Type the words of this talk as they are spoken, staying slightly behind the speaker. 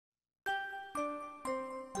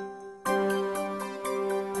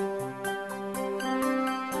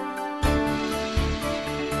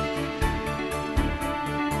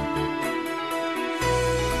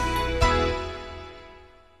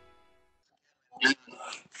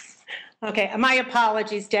Okay, my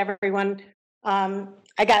apologies to everyone. I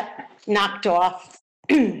got knocked off.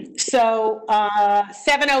 So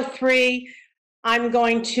 7:03, I'm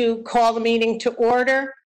going to call the meeting to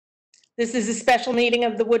order. This is a special meeting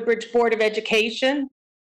of the Woodbridge Board of Education.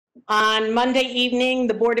 On Monday evening,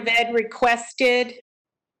 the Board of Ed requested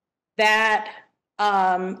that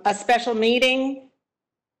a special meeting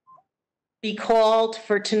be called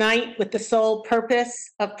for tonight with the sole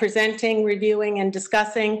purpose of presenting, reviewing, and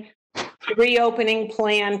discussing the reopening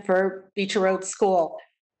plan for Beecher Road School.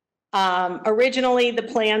 Originally, the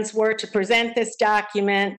plans were to present this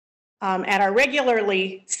document at our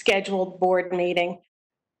regularly scheduled board meeting.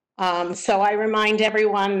 So I remind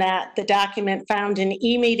everyone that the document found in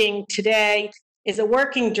e-meeting today is a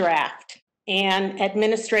working draft, and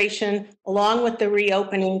administration, along with the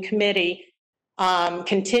reopening committee,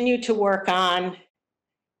 continue to work on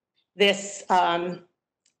this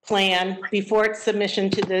plan before its submission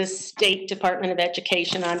to the State Department of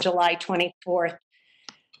Education on July 24th.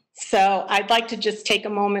 So I'd like to just take a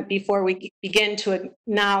moment before we begin to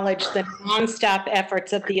acknowledge the nonstop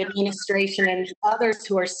efforts of the administration and others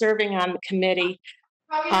who are serving on the committee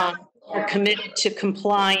are committed to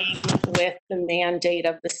complying with the mandate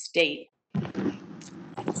of the state.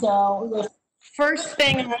 So the first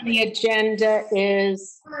thing on the agenda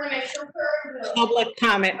is public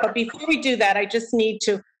comment. But before we do that, I just need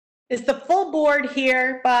to, is the full board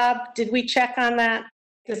here, Bob? Did we check on that?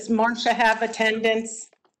 Does Marcia have attendance?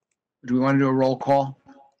 Do we want to do a roll call?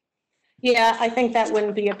 Yeah, I think that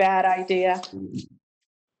wouldn't be a bad idea.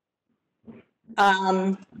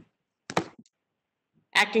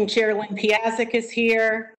 Acting Chair Lynn Piazzik is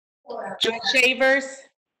here. Joy Shavers.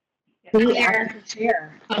 Here.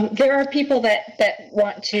 There are people that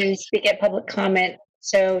want to speak at public comment.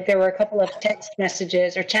 So there were a couple of text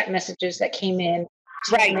messages or chat messages that came in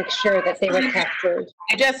to make sure that they were captured.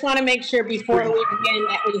 I just want to make sure before we begin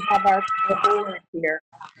that we have our board here.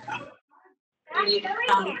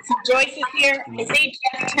 So Joyce is here. I see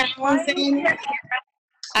Jeff Townsend.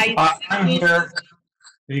 I'm here.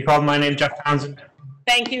 You called my name, Jeff Townsend.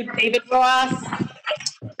 Thank you, David Ross.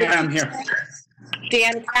 Yeah, I'm here.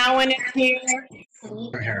 Dan Cowan is here.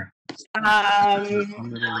 I'm here.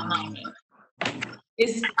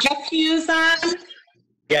 Is Jeff Hughes on?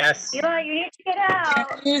 Yes. You need to get out.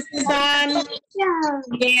 Jeff Hughes is on.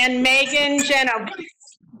 Yeah. And Megan Geno.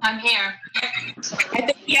 I'm here. I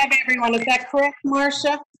think we have everyone. Is that correct,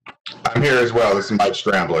 Marcia? I'm here as well. This is Mike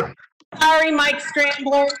Strambler. Sorry, Mike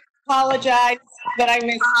Strambler. Apologize that I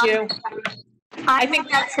missed you. I think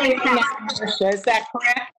that's right now, Marcia. Is that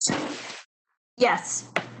correct? Yes.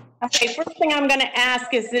 Okay, first thing I'm going to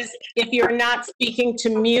ask is this, if you're not speaking to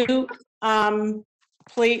mute,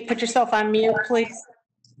 please put yourself on mute, please.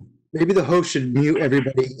 Maybe the host should mute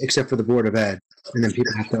everybody except for the Board of Ed, and then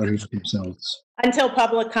people have to unmute themselves. Until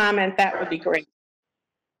public comment, that would be great.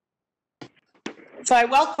 So I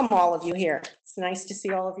welcome all of you here. It's nice to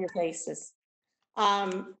see all of your faces.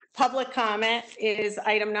 Public comment is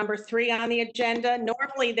item number 3 on the agenda.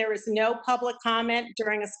 Normally, there is no public comment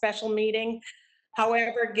during a special meeting.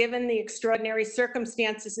 However, given the extraordinary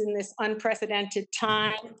circumstances in this unprecedented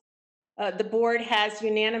time, the board has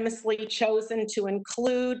unanimously chosen to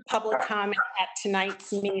include public comment at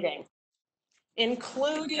tonight's meeting.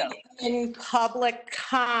 Included in public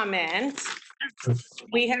comment,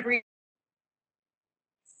 we have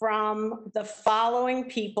from the following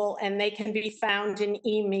people, and they can be found in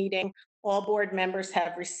e-meeting. All board members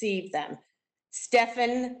have received them.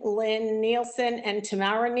 Stefan Lynn Nielsen and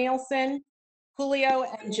Tamara Nielsen, Julio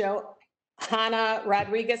and Johanna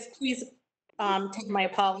Rodriguez. Please take my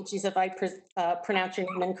apologies if I pronounce your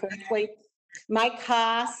name incorrectly. Mike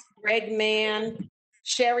Haas, Greg Mann,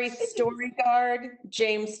 Sherry Storygard,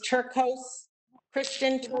 James Turkos,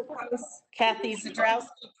 Christian Turkos, Kathy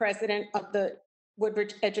Zadrowski, President of the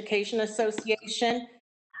Woodbridge Education Association,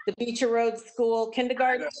 the Beecher Road School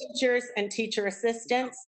kindergarten teachers and teacher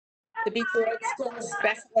assistants, the Beecher Road School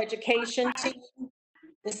special education team,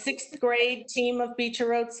 the 6th grade team of Beecher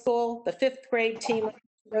Road School, the 5th grade team of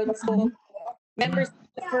Beecher Road School, members of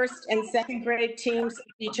the 1st and 2nd grade teams of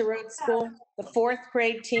Beecher Road School, the 4th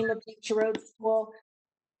grade team of Beecher Road School,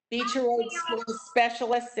 Beecher Road School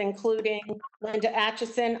specialists, including Linda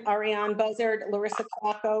Atchison, Ariane Buzzard, Larissa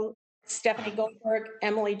Clarko, Stephanie Goldberg,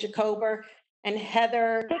 Emily Jacober, and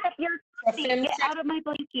Heather. Pick up your seat. Get out of my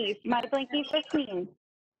blankies. My blankies are clean.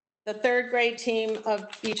 The 3rd grade team of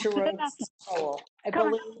Beecher Road School. I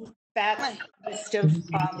believe that's the list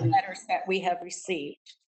of letters that we have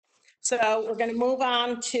received. So we're going to move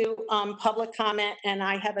on to public comment, and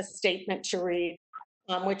I have a statement to read,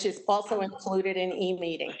 which is also included in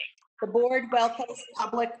e-meeting. The board welcomes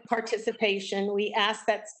public participation. We ask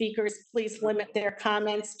that speakers please limit their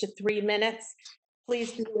comments to 3 minutes.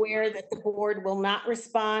 Please be aware that the board will not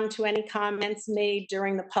respond to any comments made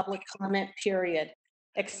during the public comment period,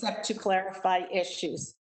 except to clarify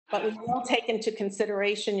issues. But we will take into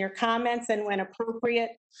consideration your comments, and when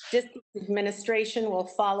appropriate, district administration will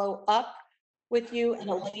follow up with you at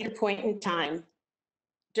a later point in time.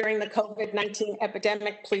 During the COVID-19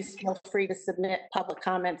 epidemic, please feel free to submit public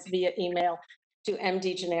comments via email to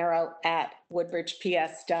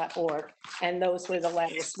mdgenero@woodbridgeps.org. And those were the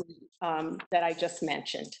letters that I just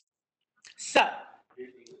mentioned. So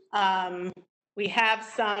we have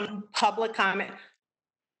some public comment.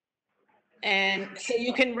 And so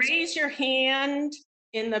you can raise your hand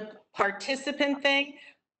in the participant thing.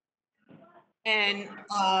 And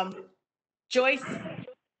Joyce,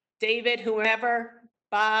 David, whoever,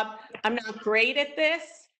 Bob, I'm not great at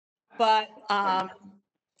this, but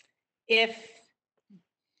if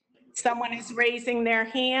someone is raising their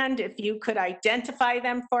hand, if you could identify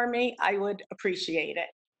them for me, I would appreciate it.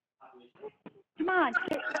 Come on,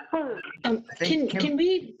 Can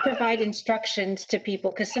we provide instructions to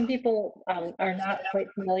people? Because some people are not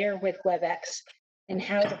quite familiar with WebEx and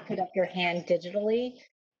how to put up your hand digitally.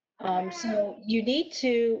 So you need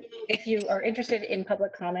to, if you are interested in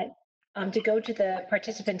public comment, to go to the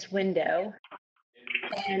participants window,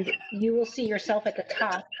 and you will see yourself at the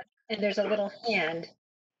top, and there's a little hand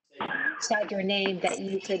beside your name that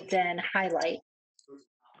you could then highlight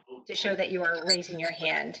to show that you are raising your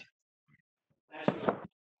hand.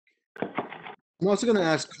 I'm also going to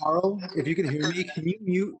ask Carl, if you can hear me, can you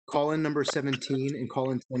mute call-in number 17 and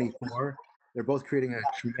call-in 24? They're both creating a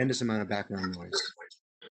tremendous amount of background noise.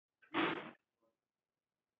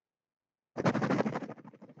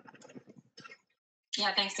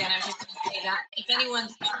 Yeah, thanks, Dan. I was just going to say that if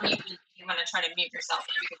anyone's muted, you want to try to mute yourself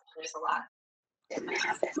because there's a lot.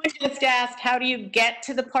 I just asked, how do you get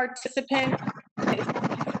to the participant?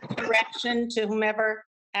 Direction to whomever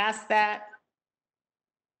asked that.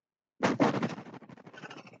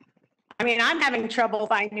 I mean, I'm having trouble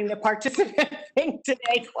finding the participant thing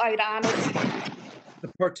today, quite honestly.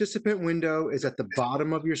 The participant window is at the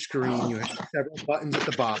bottom of your screen. You have several buttons at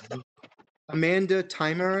the bottom. Amanda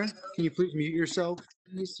Timer, can you please mute yourself,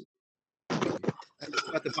 please?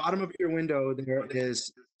 At the bottom of your window, there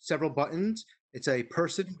is several buttons. It's a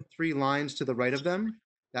person with 3 lines to the right of them.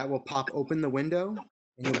 That will pop open the window,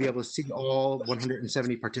 and you'll be able to see all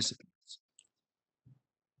 170 participants.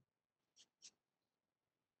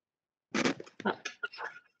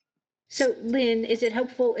 So Lynn, is it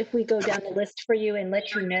helpful if we go down the list for you and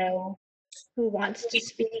let you know who wants to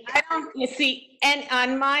speak? I don't, you see, and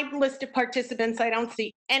on my list of participants, I don't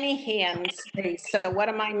see any hands raised. So what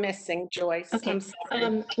am I missing, Joyce? Okay. I'm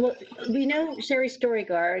sorry. Well, we know Sherry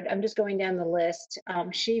Storygard. I'm just going down the list.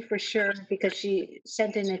 She for sure, because she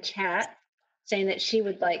sent in a chat saying that she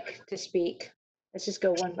would like to speak. Let's just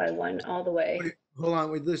go one by one all the way. Wait, hold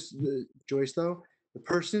on with this, Joyce, though. The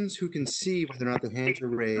persons who can see whether or not the hands are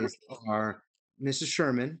raised are Mrs.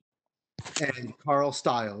 Sherman and Carl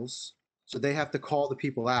Stiles. So they have to call the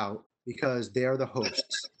people out because they're the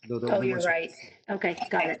hosts. Oh, you're right. Okay,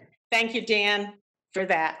 got it. Thank you, Dan, for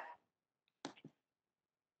that.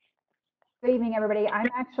 Good evening, everybody. I'm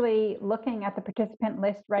actually looking at the participant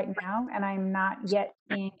list right now, and I'm not yet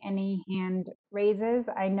seeing any hand raises.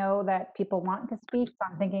 I know that people want to speak, so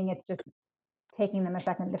I'm thinking it's just taking them a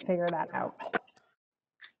second to figure that out.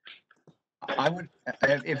 I would,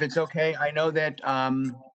 if it's okay, I know that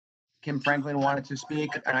Kim Franklin wanted to speak,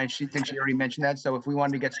 and she thinks she already mentioned that. So if we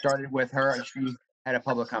wanted to get started with her, she had a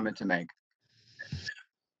public comment to make.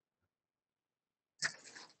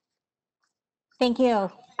 Thank you.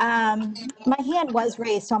 My hand was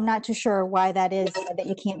raised, so I'm not too sure why that is, that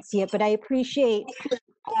you can't see it, but I appreciate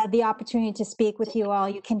the opportunity to speak with you all.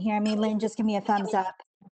 You can hear me. Lynn, just give me a thumbs up.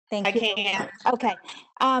 Thank you. I can. Okay.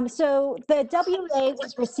 So the WA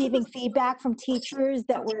was receiving feedback from teachers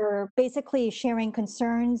that were basically sharing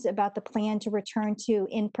concerns about the plan to return to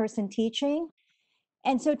in-person teaching.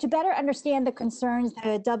 And so to better understand the concerns,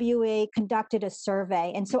 the WA conducted a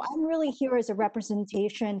survey. And so I'm really here as a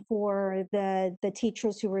representation for the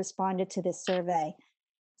teachers who responded to this survey.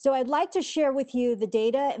 So I'd like to share with you the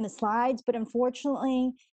data and the slides, but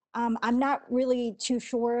unfortunately, I'm not really too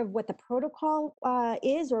sure of what the protocol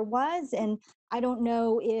is or was, and I don't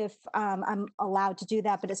know if I'm allowed to do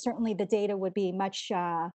that, but certainly the data would be much,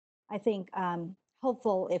 I think,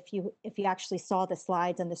 helpful if you actually saw the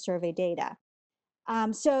slides and the survey data.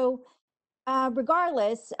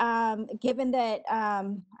 Regardless, given that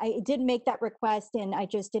I did make that request and I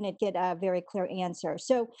just didn't get a very clear answer.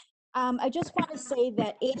 So I just want to say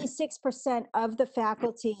that 86% of the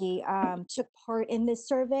faculty took part in this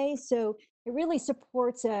survey. So it really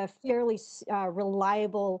supports a fairly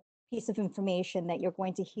reliable piece of information that you're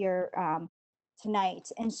going to hear tonight.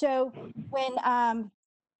 And so when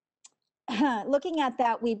looking at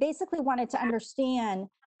that, we basically wanted to understand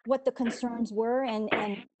what the concerns were and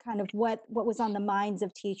kind of what was on the minds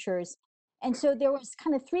of teachers. And so there was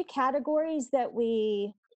kind of three categories that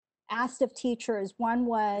we asked of teachers. One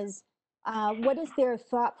was, what is their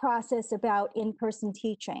thought process about in-person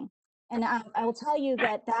teaching? And I will tell you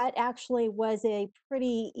that that actually was a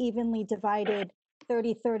pretty evenly divided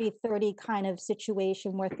 30-30-30 kind of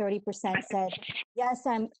situation where 30% said, yes,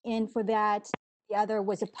 I'm in for that. The other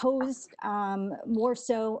was opposed, more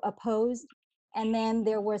so opposed. And then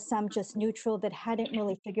there were some just neutral that hadn't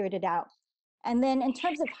really figured it out. And then in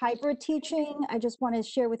terms of hybrid teaching, I just want to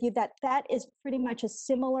share with you that that is pretty much a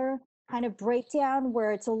similar kind of breakdown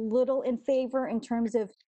where it's a little in favor in terms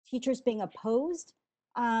of teachers being opposed.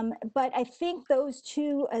 But I think those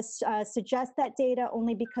two suggest that data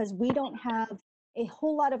only because we don't have a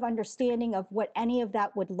whole lot of understanding of what any of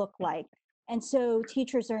that would look like. And so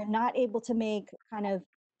teachers are not able to make kind of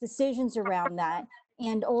decisions around that.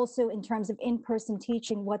 And also in terms of in-person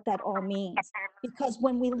teaching, what that all means. Because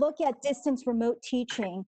when we look at distance remote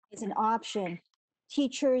teaching as an option,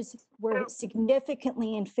 teachers were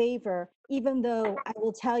significantly in favor, even though I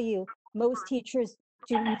will tell you, most teachers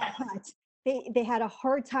do not. They had a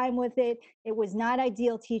hard time with it. It was not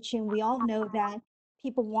ideal teaching. We all know that.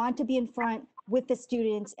 People want to be in front with the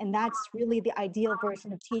students, and that's really the ideal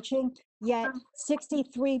version of teaching. Yet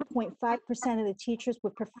 63.5% of the teachers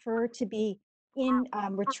would prefer to be in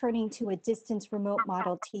returning to a distance remote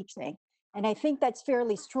model teaching. And I think that's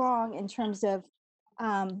fairly strong in terms of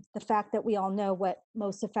the fact that we all know what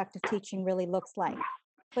most effective teaching really looks like.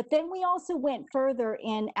 But then we also went further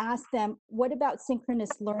and asked them, what about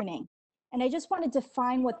synchronous learning? And I just want to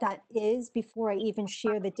define what that is before I even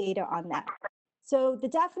share the data on that. So the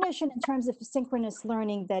definition in terms of synchronous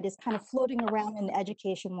learning that is kind of floating around in the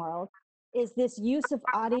education world is this use of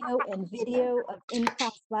audio and video of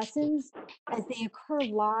in-class lessons as they occur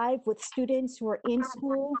live with students who are in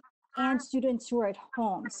school and students who are at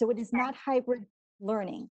home. So it is not hybrid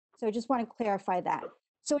learning. So I just want to clarify that.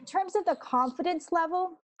 So in terms of the confidence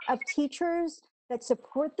level of teachers that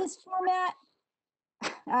support this format,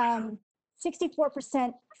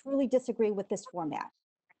 64% truly disagree with this format.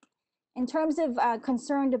 In terms of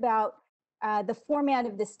concerned about the format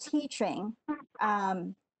of this teaching,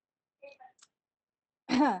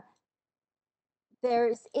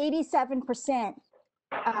 there's 87%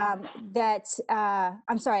 that,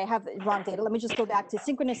 I'm sorry, I have the wrong data. Let me just go back to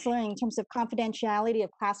synchronous learning in terms of confidentiality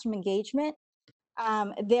of classroom engagement.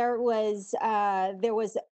 There was,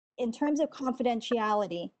 in terms of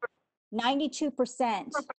confidentiality,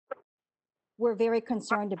 92% were very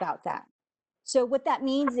concerned about that. So what that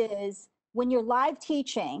means is when you're live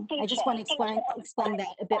teaching, I just want to explain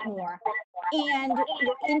that a bit more, and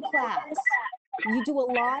you're in class, you do a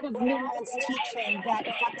lot of nuanced teaching that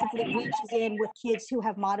effectively reaches in with kids who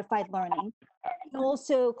have modified learning, and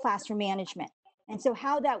also classroom management. And so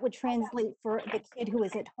how that would translate for the kid who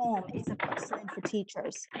is at home is a concern for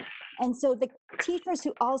teachers. And so the teachers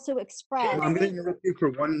who also express— I'm going to interrupt you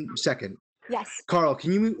for 1 second. Yes. Carl,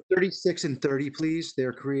 can you move 36 and 30, please?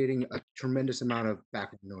 They're creating a tremendous amount of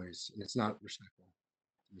background noise, and it's not respectful,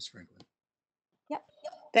 Ms. Franklin. Yep.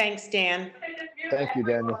 Thanks, Dan. Thank you,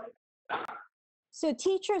 Daniel. So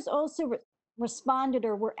teachers also responded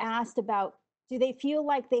or were asked about, do they feel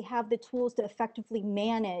like they have the tools to effectively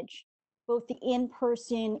manage both the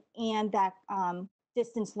in-person and that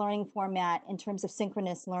distance learning format in terms of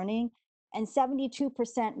synchronous learning? And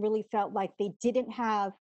 72% really felt like they didn't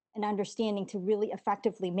have an understanding to really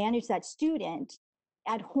effectively manage that student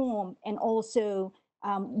at home and also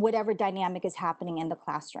whatever dynamic is happening in the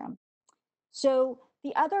classroom. So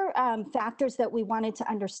the other factors that we wanted to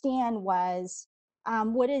understand was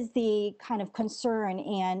what is the kind of concern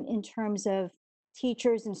and in terms of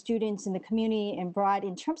teachers and students in the community and broad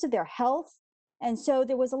in terms of their health. And so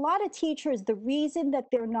there was a lot of teachers, the reason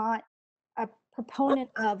that they're not a proponent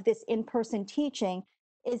of this in-person teaching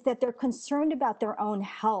is that they're concerned about their own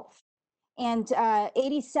health. And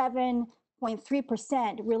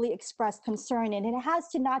 87.3% really expressed concern. And it has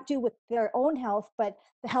to not do with their own health, but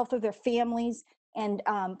the health of their families and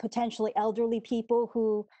potentially elderly people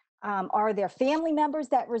who are their family members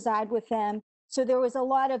that reside with them. So there was a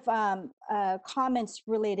lot of comments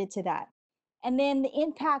related to that. And then the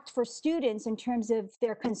impact for students in terms of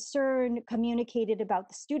their concern communicated about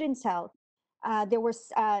the students' health. There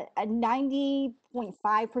was a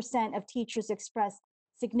 90.5% of teachers expressed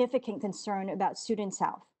significant concern about students'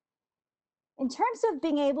 health. In terms of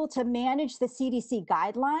being able to manage the CDC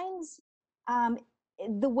guidelines,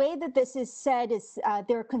 the way that this is said is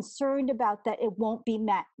they're concerned about that it won't be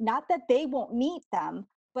met. Not that they won't meet them,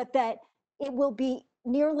 but that it will be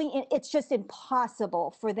it's just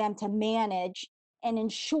impossible for them to manage and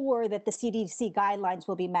ensure that the CDC guidelines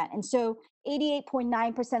will be met. And so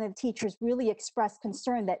 88.9% of teachers really expressed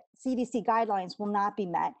concern that CDC guidelines will not be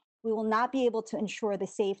met. We will not be able to ensure the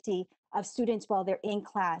safety of students while they're in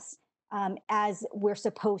class as we're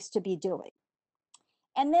supposed to be doing.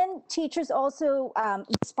 And then teachers also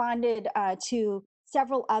responded to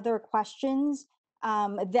several other questions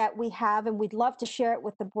that we have, and we'd love to share it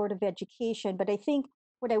with the Board of Education. But I think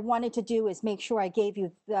what I wanted to do is make sure I gave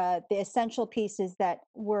you the essential pieces that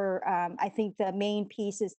were, I think, the main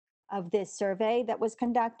pieces of this survey that was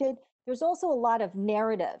conducted. There's also a lot of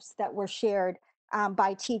narratives that were shared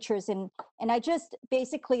by teachers. And I just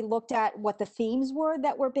basically looked at what the themes were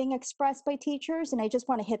that were being expressed by teachers, and I just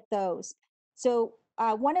want to hit those. So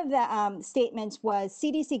one of the statements was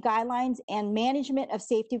CDC guidelines and management of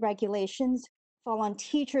safety regulations fall on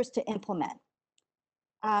teachers to implement.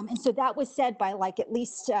 And so that was said by like at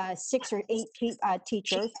least 6 or 8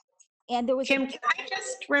 teachers. And there was Kim, can I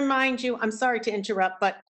just remind you, I'm sorry to interrupt,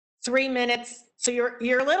 but 3 minutes. So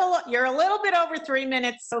you're a little bit over 3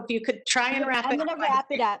 minutes. So if you could try and wrap it up. I'm going to wrap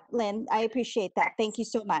it up, Lynn. I appreciate that. Thank you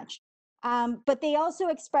so much. But they also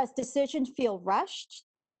expressed decisions feel rushed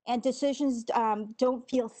and decisions don't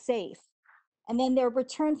feel safe. And then their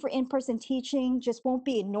return for in-person teaching just won't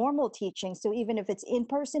be normal teaching. So even if it's in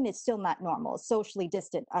person, it's still not normal, it's socially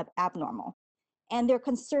distant, abnormal. And they're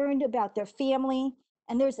concerned about their family.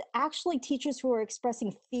 And there's actually teachers who are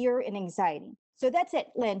expressing fear and anxiety. So that's it,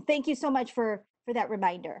 Lynn. Thank you so much for that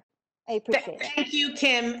reminder. I appreciate it. Thank you,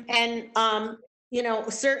 Kim. And, you know,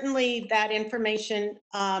 certainly that information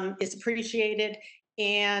is appreciated.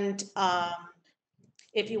 And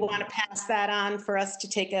if you want to pass that on for us to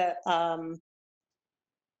take a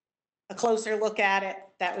closer look at it,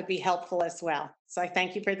 that would be helpful as well. So I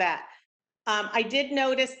thank you for that. I did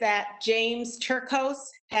notice that James Turcos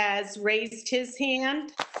has raised his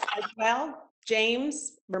hand as well.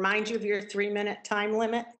 James, remind you of your 3-minute time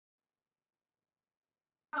limit.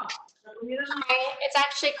 Hi, it's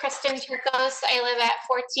actually Kristen Turcos. I live at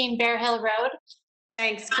 14 Bear Hill Road.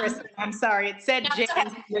 Thanks, Kristen. I'm sorry, it said James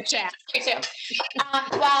in the chat. You too.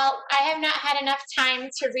 Well, I have not had enough time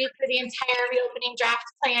to read through the entire reopening draft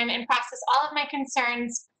plan and process all of my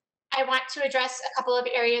concerns. I want to address a couple of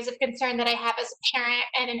areas of concern that I have as a parent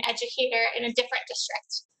and an educator in a different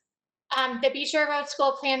district. The Beecher Road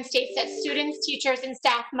School plan states that students, teachers, and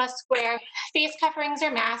staff must wear face coverings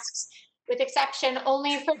or masks, with exception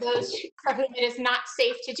only for those for whom it is not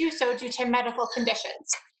safe to do so due to medical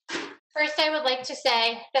conditions. First, I would like to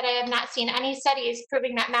say that I have not seen any studies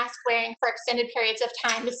proving that mask wearing for extended periods of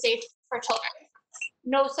time is safe for children.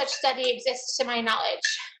 No such study exists to my knowledge.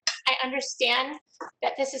 I understand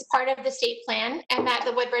that this is part of the state plan and that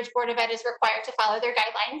the Woodbridge Board of Ed is required to follow their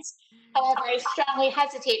guidelines. However, I strongly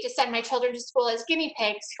hesitate to send my children to school as guinea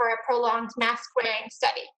pigs for a prolonged mask wearing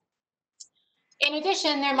study. In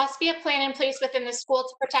addition, there must be a plan in place within the school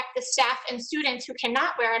to protect the staff and students who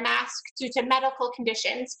cannot wear a mask due to medical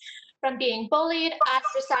conditions from being bullied,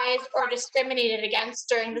 ostracized, or discriminated against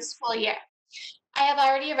during the school year. I have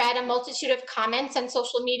already read a multitude of comments on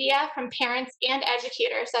social media from parents and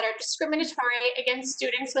educators that are discriminatory against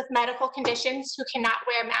students with medical conditions who cannot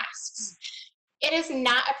wear masks. It is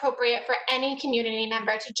not appropriate for any community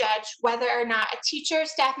member to judge whether or not a teacher,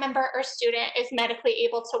 staff member, or student is medically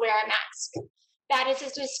able to wear a mask. That is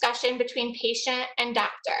a discussion between patient and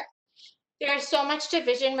doctor. There is so much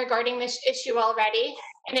division regarding this issue already,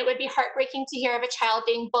 and it would be heartbreaking to hear of a child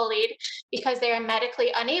being bullied because they are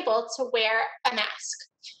medically unable to wear a mask.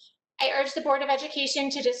 I urge the Board of Education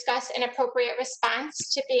to discuss an appropriate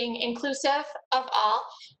response to being inclusive of all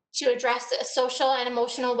to address the social and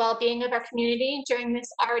emotional well-being of our community during this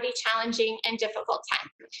already challenging and difficult time.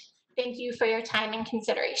 Thank you for your time and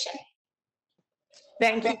consideration.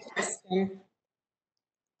 Thank you, Kristen.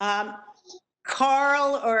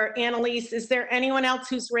 Carl or Annalise, is there anyone else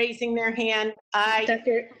who's raising their hand?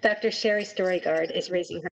 Dr. Sherry Storygard is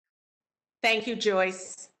raising her. Thank you,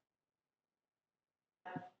 Joyce.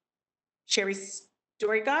 Sherry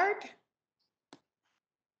Storygard?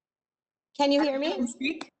 Can you hear me?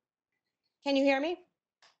 Speak. Can you hear me?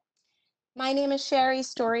 My name is Sherry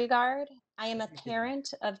Storygard. I am a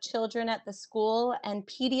parent of children at the school and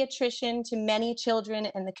pediatrician to many children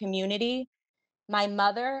in the community. My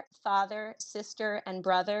mother, father, sister, and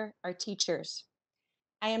brother are teachers.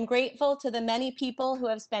 I am grateful to the many people who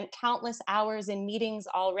have spent countless hours in meetings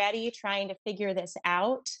already trying to figure this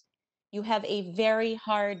out. You have a very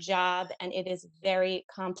hard job and it is very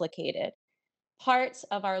complicated. Parts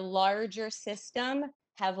of our larger system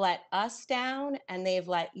have let us down and they've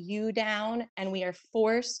let you down, and we are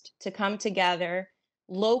forced to come together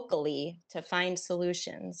locally to find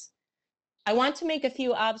solutions. I want to make a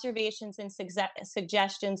few observations and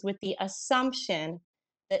suggestions with the assumption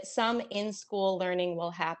that some in-school learning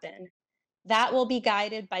will happen. That will be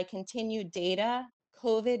guided by continued data,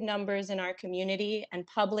 COVID numbers in our community, and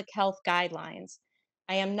public health guidelines.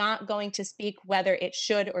 I am not going to speak whether it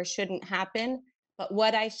should or shouldn't happen, but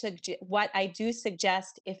what I do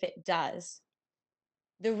suggest if it does.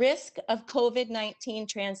 The risk of COVID-19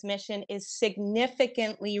 transmission is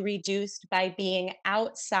significantly reduced by being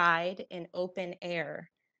outside in open air.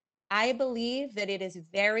 I believe that it is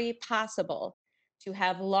very possible to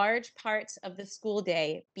have large parts of the school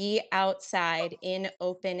day be outside in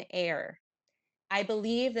open air. I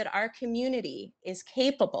believe that our community is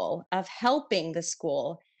capable of helping the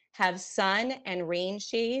school have sun and rain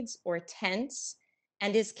shades or tents,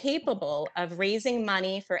 and is capable of raising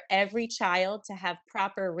money for every child to have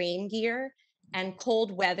proper rain gear and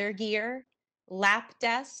cold weather gear, lap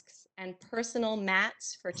desks, and personal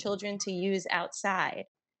mats for children to use outside.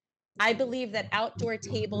 I believe that outdoor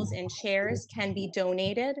tables and chairs can be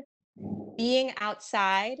donated. Being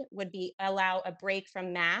outside would allow a break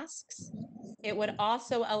from masks. It would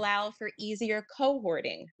also allow for easier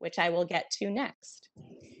cohorting, which I will get to next.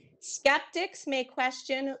 Skeptics may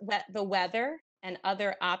question the weather and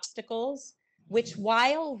other obstacles, which,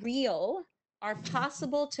 while real, are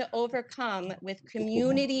possible to overcome with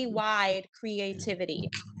community-wide creativity.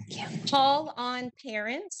 Call on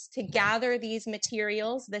parents to gather these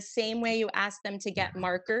materials the same way you ask them to get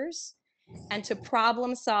markers, and to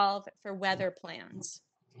problem solve for weather plans.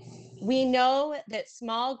 We know that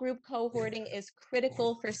small group cohorting is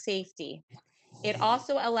critical for safety. It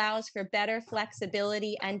also allows for better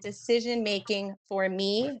flexibility and decision-making for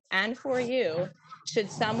me and for you should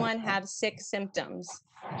someone have sick symptoms.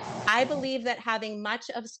 I believe that having much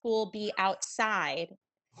of school be outside,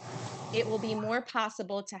 it will be more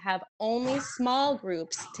possible to have only small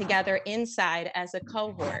groups together inside as a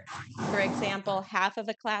cohort. For example, half of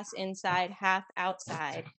a class inside, half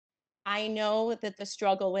outside. I know that the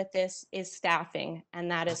struggle with this is staffing, and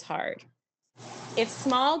that is hard. If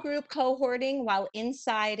small group cohorting while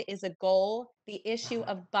inside is a goal, the issue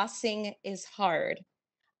of busing is hard.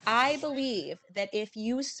 I believe that if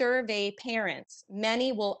you survey parents,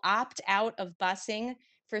 many will opt out of busing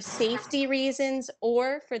for safety reasons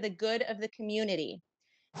or for the good of the community.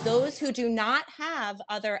 Those who do not have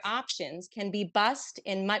other options can be bused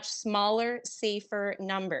in much smaller, safer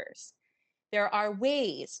numbers. There are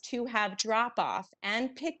ways to have drop-off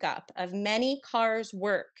and pickup of many cars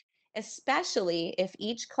work, especially if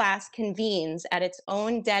each class convenes at its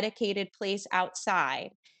own dedicated place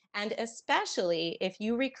outside, and especially if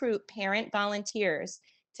you recruit parent volunteers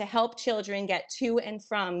to help children get to and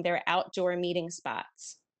from their outdoor meeting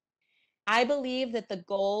spots. I believe that the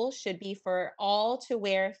goal should be for all to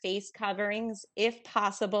wear face coverings if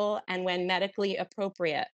possible and when medically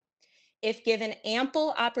appropriate. If given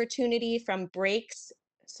ample opportunity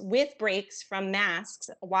with breaks from masks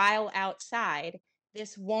while outside,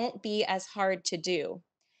 this won't be as hard to do.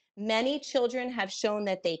 Many children have shown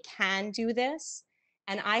that they can do this,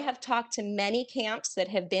 and I have talked to many camps that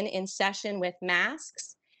have been in session with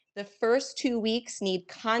masks. The first 2 weeks need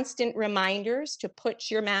constant reminders to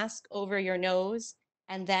put your mask over your nose,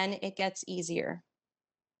 and then it gets easier.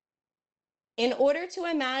 In order to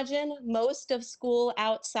imagine most of school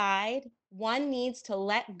outside, one needs to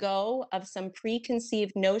let go of some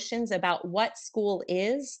preconceived notions about what school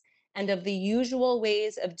is and of the usual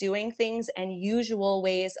ways of doing things and usual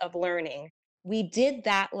ways of learning. We did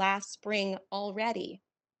that last spring already.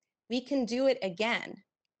 We can do it again.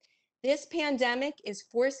 This pandemic is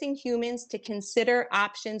forcing humans to consider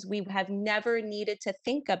options we have never needed to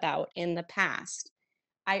think about in the past.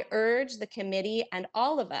 I urge the committee and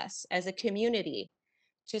all of us as a community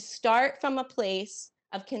to start from a place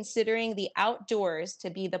of considering the outdoors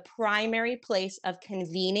to be the primary place of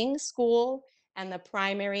convening school and the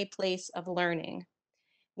primary place of learning.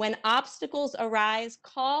 When obstacles arise,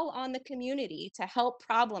 call on the community to help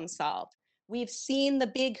problem solve. We've seen the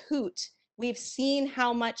big hoot. We've seen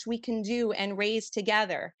how much we can do and raise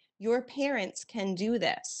together. Your parents can do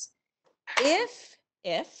this. If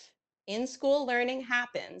in-school learning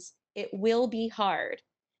happens, it will be hard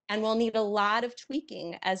and we'll need a lot of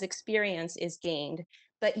tweaking as experience is gained.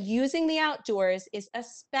 But using the outdoors is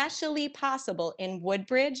especially possible in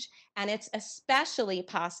Woodbridge, and it's especially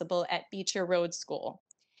possible at Beecher Road School.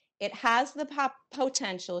 It has the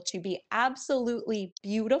potential to be absolutely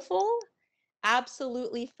beautiful,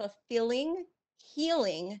 absolutely fulfilling,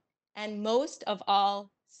 healing, and most of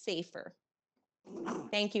all, safer.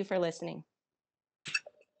 Thank you for listening.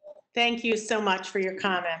 Thank you so much for your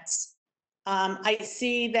comments. I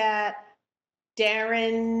see that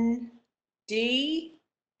Darren D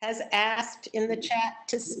has asked in the chat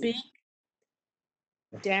to speak.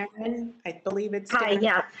 Darren, I believe it's Hi, Darren.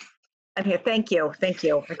 yeah, I'm here. Thank you. Thank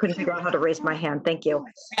you. I couldn't figure out how to raise my hand. Thank you.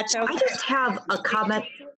 That's okay. I just have a comment.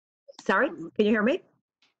 Sorry, can you hear me?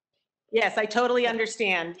 Yes, I totally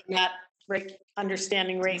understand not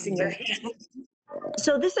understanding raising your hand.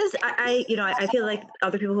 So this is, I feel like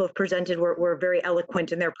other people who have presented were very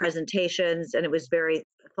eloquent in their presentations, and it was very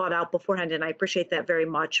thought out beforehand, and I appreciate that very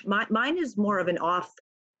much. Mine is more of an off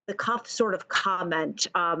the cuff sort of comment,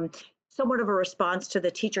 somewhat of a response to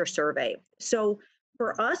the teacher survey. So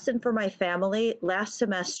for us and for my family, last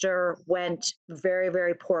semester went very,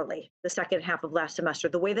 very poorly. The second half of last semester,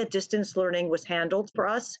 the way that distance learning was handled for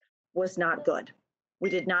us was not good. We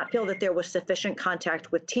did not feel that there was sufficient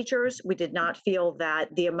contact with teachers. We did not feel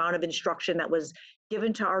that the amount of instruction that was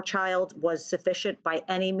given to our child was sufficient by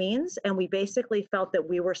any means. And we basically felt that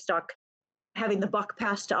we were stuck having the buck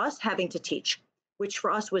passed to us, having to teach, which for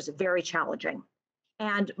us was very challenging.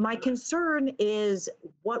 And my concern is,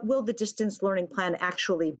 what will the distance learning plan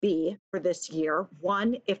actually be for this year?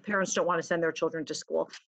 One, if parents don't want to send their children to school.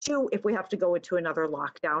 Two, if we have to go into another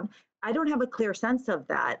lockdown. I don't have a clear sense of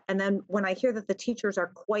that. And then when I hear that the teachers are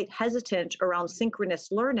quite hesitant around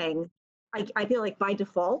synchronous learning, I feel like by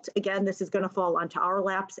default, again, this is going to fall onto our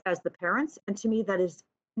laps as the parents. And to me, that is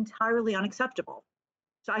entirely unacceptable.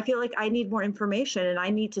 So I feel like I need more information, and I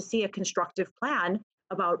need to see a constructive plan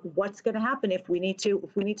about what's going to happen if we need to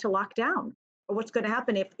lock down, or what's going to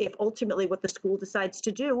happen if ultimately what the school decides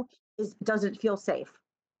to do doesn't feel safe.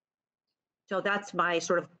 So that's my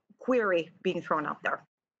sort of query being thrown out there.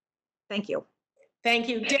 Thank you. Thank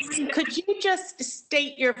you. Darren, could you just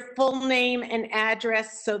state your full name and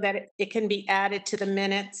address so that it can be added to the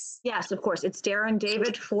minutes? Yes, of course. It's Darren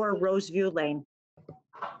David, 4 Roseview Lane.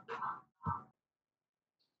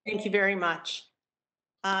 Thank you very much.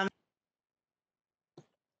 Are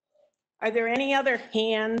there any other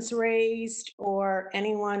hands raised or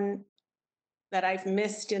anyone that I've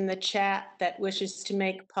missed in the chat that wishes to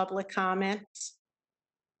make public comments?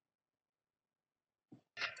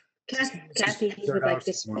 Kathy would like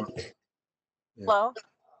to speak. Hello?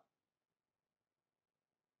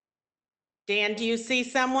 Dan, do you see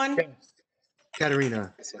someone?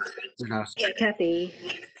 Katerina. Yeah, Kathy.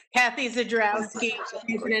 Kathy Zadrowski,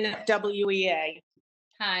 president of WEA.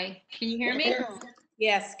 Hi, can you hear me?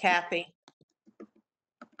 Yes, Kathy.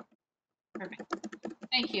 Perfect.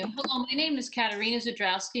 Thank you. Hello, my name is Katerina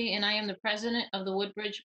Zadrowski, and I am the president of the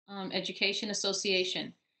Woodbridge Education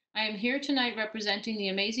Association. I am here tonight representing the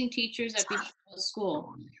amazing teachers at Beecher Road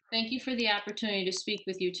School. Thank you for the opportunity to speak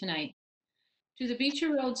with you tonight. To the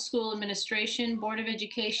Beecher Road School Administration, Board of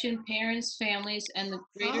Education, parents, families, and the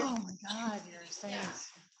greater— Oh my God, you're saying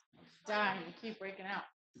dying. You keep breaking out.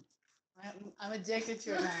 I'm addicted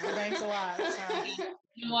to it now. Thanks a lot. Sorry.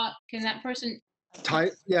 You know what? Can that person—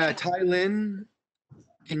 Ty Lynn,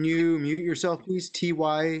 can you mute yourself, please?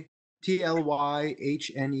 TLYHNE.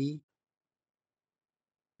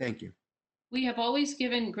 Thank you. We have always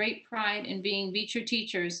given great pride in being Beecher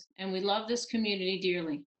teachers, and we love this community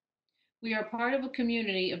dearly. We are part of a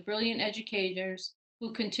community of brilliant educators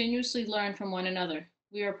who continuously learn from one another.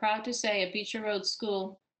 We are proud to say at Beecher Road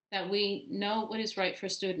School that we know what is right for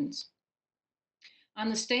students. On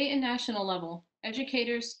the state and national level,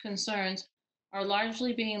 educators' concerns are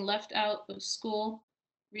largely being left out of school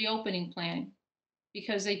reopening planning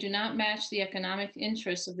because they do not match the economic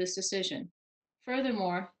interests of this decision.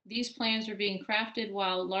 Furthermore, these plans are being crafted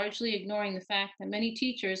while largely ignoring the fact that many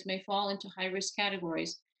teachers may fall into high-risk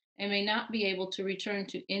categories and may not be able to return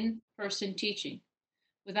to in-person teaching.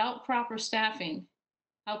 Without proper staffing,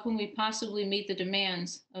 how can we possibly meet the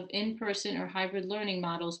demands of in-person or hybrid learning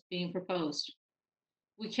models being proposed?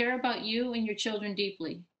 We care about you and your children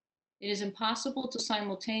deeply. It is impossible to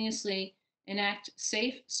simultaneously enact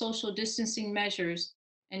safe social distancing measures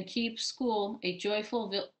and keep school a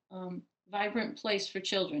joyful, vibrant place for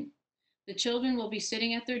children. The children will be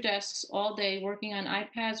sitting at their desks all day working on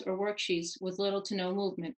iPads or worksheets with little to no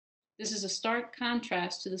movement. This is a stark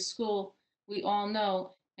contrast to the school we all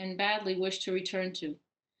know and badly wish to return to.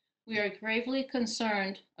 We are gravely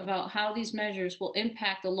concerned about how these measures will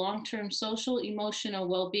impact the long-term social, emotional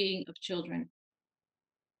well-being of children.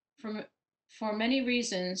 For many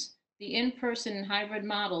reasons, the in-person and hybrid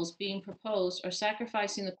models being proposed are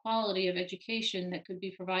sacrificing the quality of education that could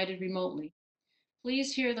be provided remotely.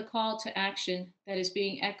 Please hear the call to action that is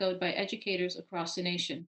being echoed by educators across the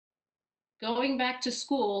nation. Going back to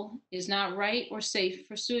school is not right or safe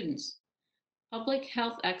for students. Public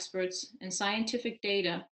health experts and scientific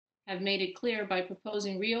data have made it clear by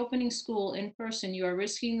proposing reopening school in person, you are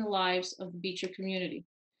risking the lives of the Beecher community.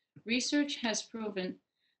 Research has proven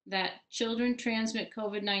that children transmit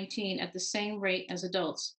COVID-19 at the same rate as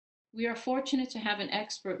adults. We are fortunate to have an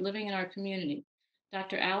expert living in our community,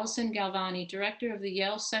 Dr. Allison Galvani, director of the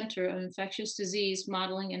Yale Center of Infectious Disease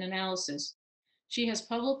Modeling and Analysis. She has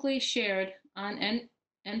publicly shared on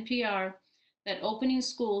NPR that opening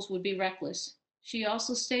schools would be reckless. She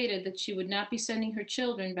also stated that she would not be sending her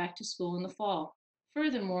children back to school in the fall.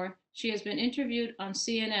 Furthermore, she has been interviewed on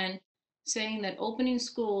CNN saying that opening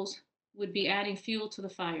schools would be adding fuel to the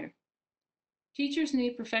fire. Teachers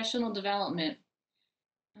need professional development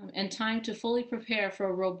and time to fully prepare for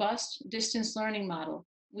a robust distance learning model.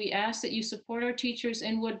 We ask that you support our teachers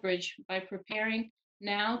in Woodbridge by preparing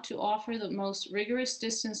now to offer the most rigorous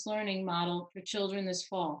distance learning model for children this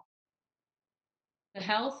fall. The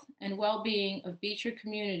health and well-being of Beecher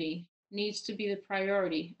community needs to be the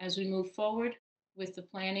priority as we move forward with the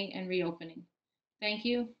planning and reopening. Thank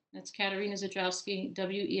you. That's Katarina Zadrowski,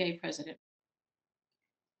 WEA President.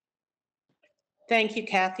 Thank you,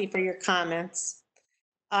 Kathy, for your comments.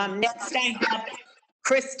 Next, I have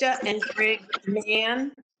Krista and Greg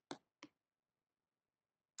Mann.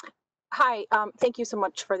 Hi, thank you so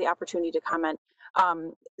much for the opportunity to comment.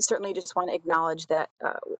 Certainly just want to acknowledge that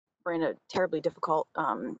we're in a terribly difficult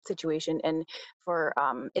situation, and for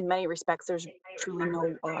in many respects, there's truly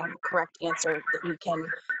no correct answer that we can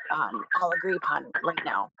all agree upon right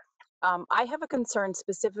now. I have a concern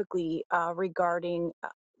specifically regarding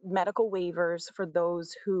medical waivers for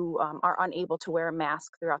those who are unable to wear a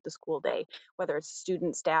mask throughout the school day, whether it's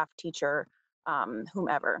student, staff, teacher,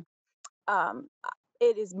 whomever.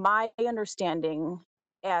 It is my understanding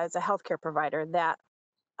as a healthcare provider that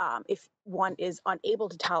if one is unable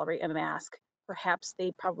to tolerate a mask, perhaps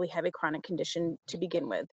they probably have a chronic condition to begin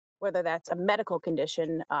with, whether that's a medical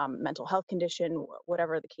condition, mental health condition,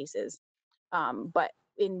 whatever the case is. But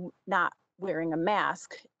in not wearing a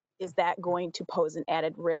mask, is that going to pose an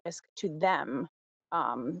added risk to them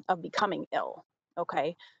of becoming ill?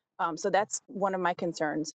 Okay, so that's one of my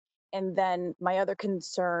concerns. And then my other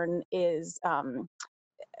concern is,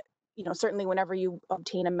 you know, certainly whenever you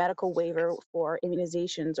obtain a medical waiver for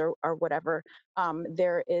immunizations or whatever,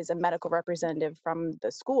 there is a medical representative from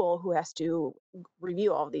the school who has to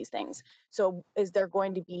review all of these things. So is there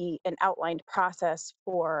going to be an outlined process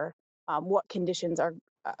for what conditions are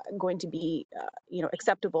going to be, you know,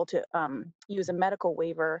 acceptable to use a medical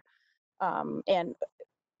waiver, and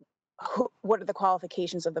what are the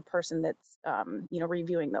qualifications of the person that's, you know,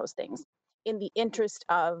 reviewing those things in the interest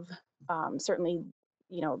of certainly,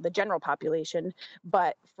 you know, the general population,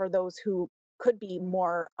 but for those who could be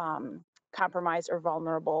more compromised or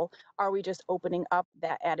vulnerable, are we just opening up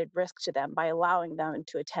that added risk to them by allowing them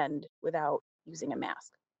to attend without using a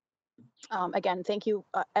mask? Again, thank you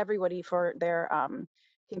everybody for their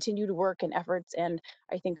continued work and efforts, and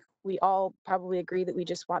I think we all probably agree that we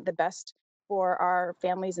just want the best for our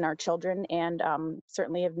families and our children, and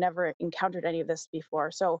certainly have never encountered any of this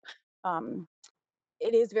before. So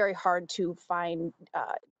it is very hard to find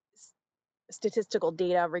statistical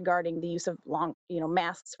data regarding the use of long, you know,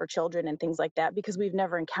 masks for children and things like that, because we've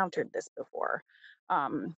never encountered this before.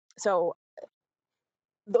 So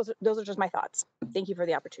those are just my thoughts. Thank you for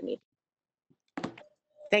the opportunity.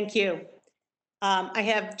 Thank you. I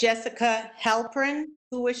have Jessica Halpern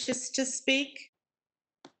who wishes to speak.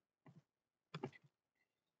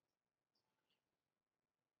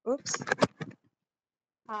 Oops.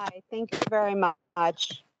 Hi, thank you very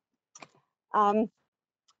much.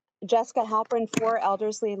 Jessica Halpern, 4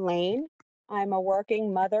 Elderslie Lane. I'm a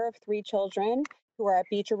working mother of 3 children who are at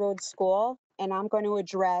Beecher Road School, and I'm going to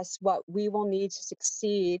address what we will need to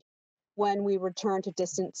succeed when we return to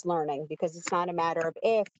distance learning, because it's not a matter of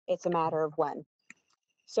if, it's a matter of when.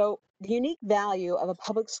 So the unique value of a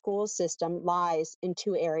public school system lies in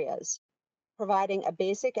 2 areas: providing a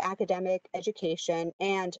basic academic education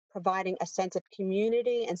and providing a sense of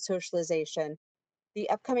community and socialization. The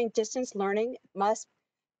upcoming distance learning must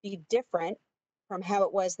be different from how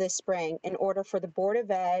it was this spring in order for the Board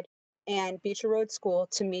of Ed and Beecher Road School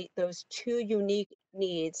to meet those 2 unique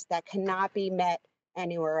needs that cannot be met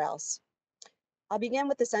anywhere else. I'll begin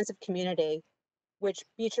with the sense of community, which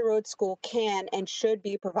Beecher Road School can and should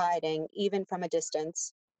be providing even from a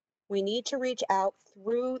distance. We need to reach out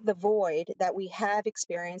through the void that we have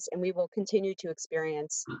experienced and we will continue to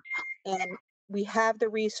experience. And we have the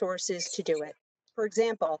resources to do it. For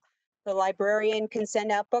example, the librarian can send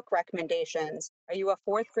out book recommendations. Are you a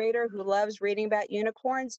fourth grader who loves reading about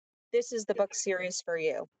unicorns? This is the book series for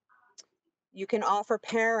you. You can offer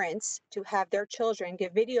parents to have their children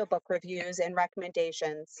give video book reviews and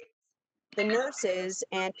recommendations. The nurses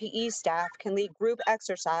and PE staff can lead group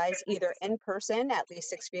exercise either in person at least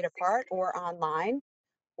 6 feet apart or online,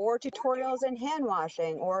 or tutorials in hand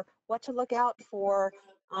washing or what to look out for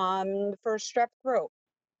strep throat.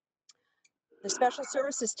 The special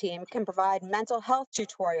services team can provide mental health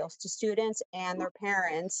tutorials to students and their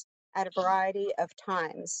parents at a variety of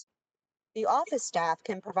times. The office staff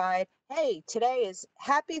can provide, hey, today is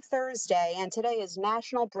Happy Thursday and today is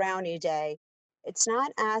National Brownie Day. It's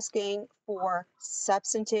not asking for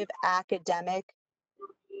substantive academic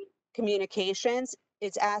communications.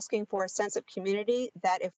 It's asking for a sense of community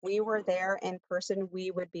that if we were there in person, we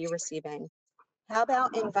would be receiving. How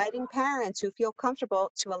about inviting parents who feel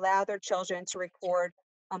comfortable to allow their children to record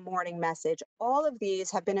a morning message? All of these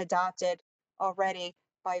have been adopted already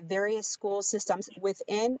by various school systems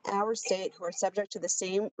within our state who are subject to the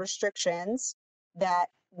same restrictions that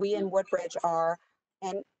we in Woodbridge are.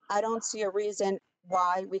 And I don't see a reason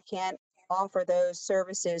why we can't offer those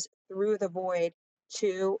services through the void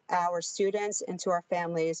to our students and to our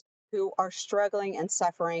families who are struggling and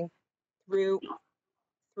suffering through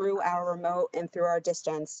our remote and through our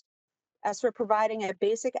distance. As for providing a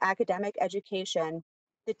basic academic education,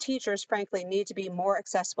 the teachers frankly need to be more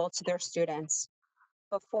accessible to their students.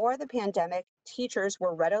 Before the pandemic, teachers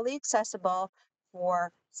were readily accessible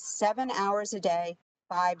for 7 hours a day,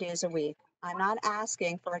 5 days a week. I'm not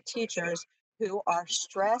asking for teachers who are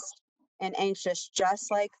stressed and anxious, just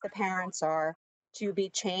like the parents are, to be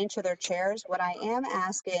chained to their chairs. What I am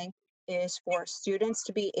asking is for students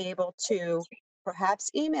to be able to perhaps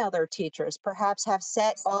email their teachers, perhaps have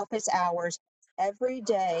set office hours every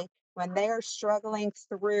day when they are struggling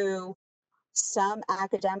through some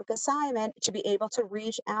academic assignment, to be able to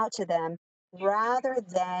reach out to them rather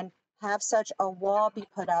than have such a wall be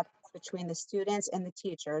put up between the students and the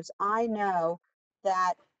teachers. I know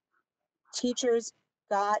that teachers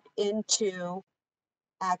got into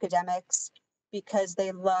academics because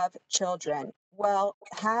they love children. Well,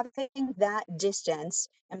 having that distance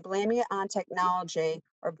and blaming it on technology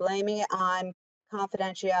or blaming it on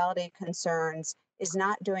confidentiality concerns is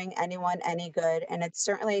not doing anyone any good, and it's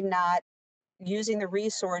certainly not using the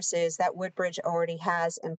resources that Woodbridge already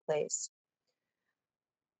has in place.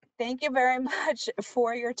 Thank you very much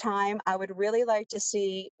for your time. I would really like to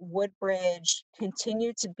see Woodbridge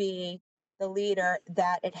continue to be the leader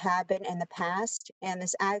that it had been in the past, and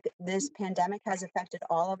this pandemic has affected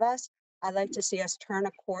all of us. I'd like to see us turn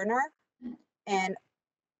a corner and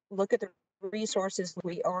look at the resources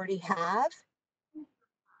we already have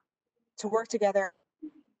to work together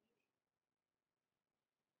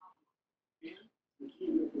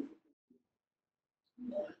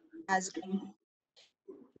as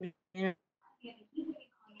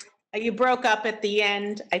You broke up at the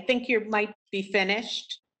end. I think you might be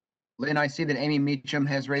finished. Lynn, I see that Amy Meacham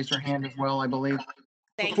has raised her hand as well, I believe.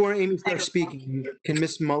 Before Amy starts speaking, can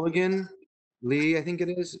Miss Mulligan, Lee, I think it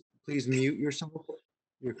is, please mute yourself?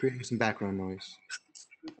 You're creating some background noise.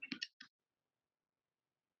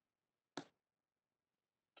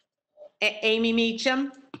 Amy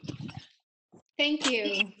Meacham. Thank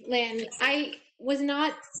you, Lynn. I was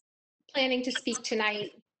not planning to speak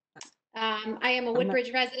tonight. I am a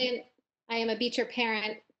Woodbridge resident. I am a Beecher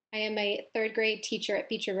parent. I am a third grade teacher at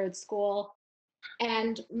Beecher Road School.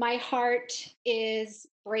 And my heart is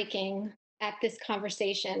breaking at this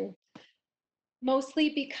conversation, mostly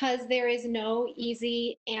because there is no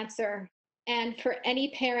easy answer. And for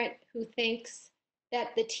any parent who thinks that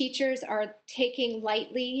the teachers are taking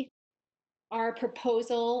lightly our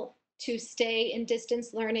proposal to stay in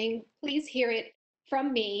distance learning, please hear it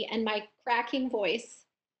from me and my cracking voice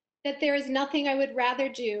that there is nothing I would rather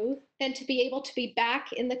do than to be able to be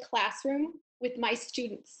back in the classroom with my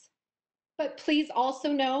students. But please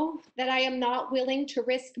also know that I am not willing to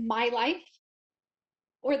risk my life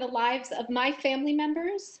or the lives of my family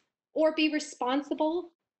members or be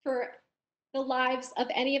responsible for the lives of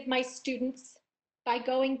any of my students by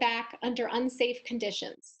going back under unsafe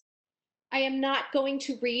conditions. I am not going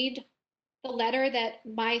to read the letter that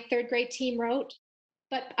my third grade team wrote,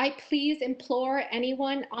 but I please implore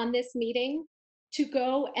anyone on this meeting to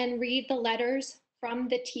go and read the letters from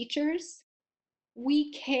the teachers.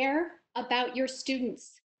 We care about your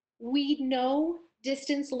students. We know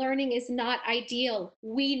distance learning is not ideal.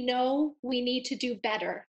 We know we need to do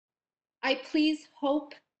better. I please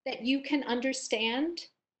hope that you can understand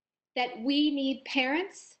that we need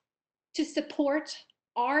parents to support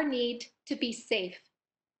our need to be safe.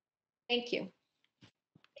 Thank you.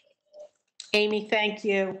 Amy, thank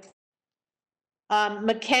you.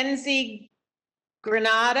 Mackenzie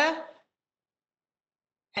Granada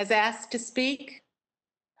has asked to speak.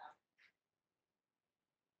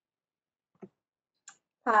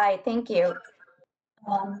 Hi, thank you.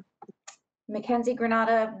 Mackenzie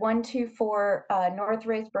Granada, 124 North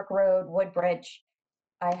Racebrook Road, Woodbridge.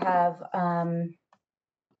 I have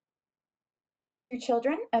 2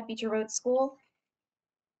 children at Beecher Road School.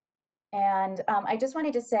 And I just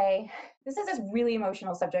wanted to say, this is a really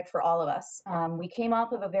emotional subject for all of us. We came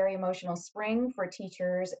off of a very emotional spring for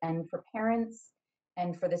teachers and for parents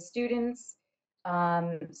and for the students.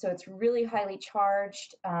 So it's really highly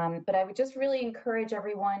charged, but I would just really encourage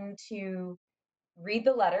everyone to read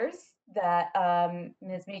the letters that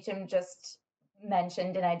Ms. Meacham just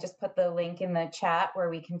mentioned, and I just put the link in the chat where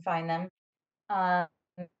we can find them.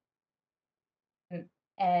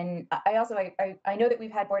 And I also, I know that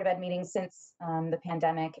we've had Board of Ed meetings since the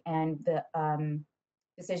pandemic and the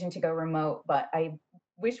decision to go remote, but I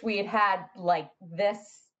wish we had had like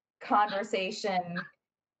this conversation,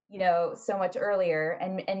 you know, so much earlier,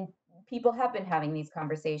 and people have been having these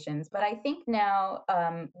conversations, but I think now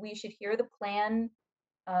we should hear the plan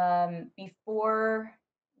before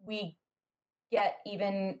we get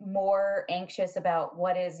even more anxious about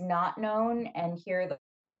what is not known, and hear the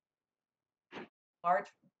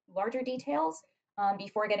larger details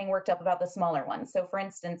before getting worked up about the smaller ones. So for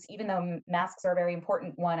instance, even though masks are a very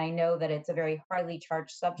important one, I know that it's a very highly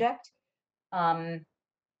charged subject. And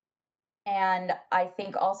I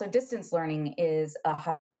think also distance learning is a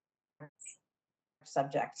high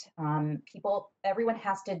subject. Everyone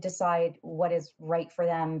has to decide what is right for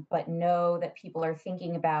them, but know that people are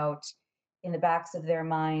thinking about in the backs of their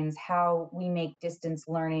minds how we make distance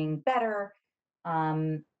learning better,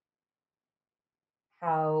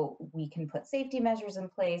 how we can put safety measures in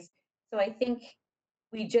place. So I think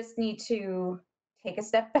we just need to take a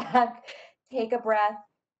step back, take a breath,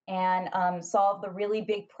 and solve the really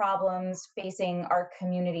big problems facing our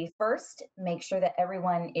community first. Make sure that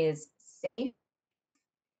everyone is safe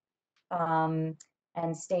and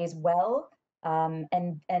stays well, and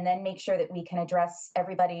then make sure that we can address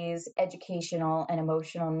everybody's educational and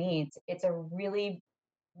emotional needs. It's a really,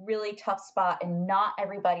 really tough spot, and not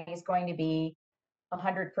everybody is going to be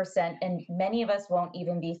 100%, and many of us won't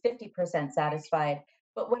even be 50% satisfied.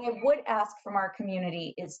 But what I would ask from our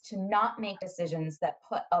community is to not make decisions that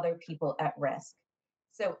put other people at risk.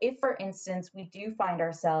 So if, for instance, we do find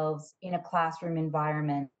ourselves in a classroom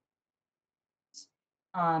environment,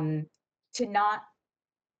 to not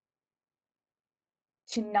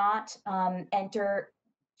enter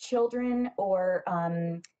children or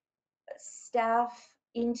staff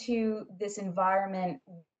into this environment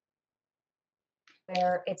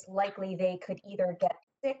where it's likely they could either get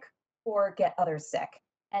sick or get others sick.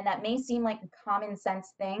 And that may seem like a common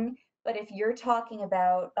sense thing, but if you're talking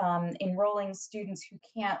about enrolling students who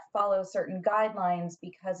can't follow certain guidelines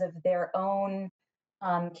because of their own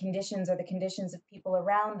conditions or the conditions of people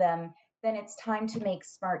around them, then it's time to make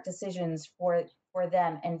smart decisions for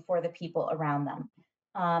them and for the people around them.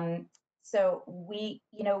 So we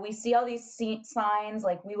see all these signs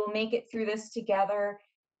like we will make it through this together,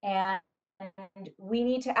 and we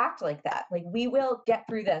need to act like that. Like we will get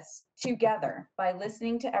through this together by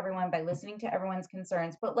listening to everyone, by listening to everyone's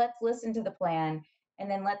concerns, but let's listen to the plan, and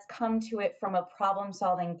then let's come to it from a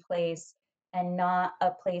problem-solving place, and not a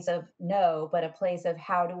place of no, but a place of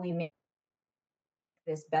how do we make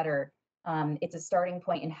this better. It's a starting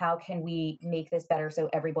point, and how can we make this better so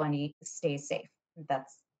everybody stays safe.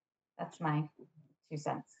 That's my 2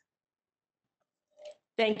 cents.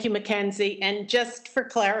 Thank you, Mackenzie. And just for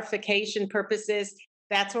clarification purposes,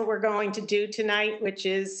 that's what we're going to do tonight, which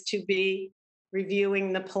is to be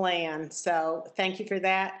reviewing the plan. So thank you for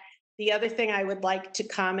that. The other thing I would like to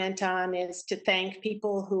comment on is to thank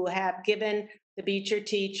people who have given the Beecher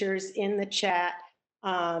teachers in the chat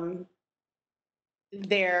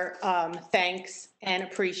their thanks and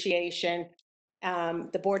appreciation.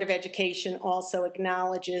 The Board of Education also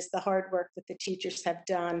acknowledges the hard work that the teachers have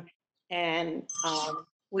done, and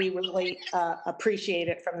we really appreciate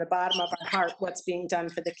it from the bottom of our heart, what's being done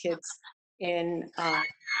for the kids in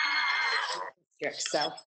district.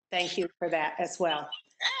 So thank you for that as well.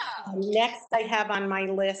 Next, I have on my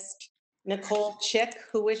list Nicole Chick,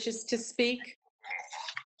 who wishes to speak.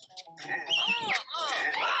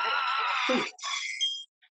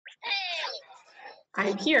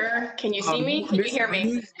 I'm here. Can you see me? Can you hear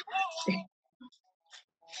me?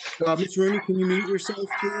 Ms. Rooney, can you mute yourself,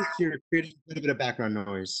 please? You're creating a little bit of background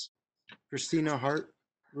noise. Christina Hart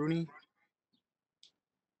Rooney.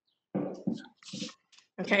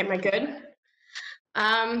 Okay, am I good?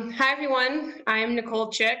 Hi, everyone. I'm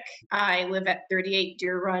Nicole Chick. I live at 38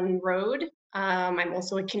 Deer Run Road. I'm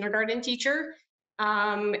also a kindergarten teacher.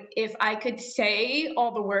 If I could say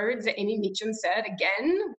all the words that Amy Meacham said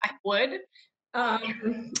again, I would.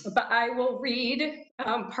 But I will read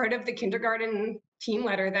part of the kindergarten team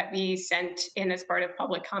letter that we sent in as part of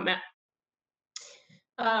public comment.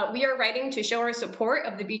 We are writing to show our support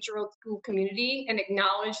of the Beecher Road School community and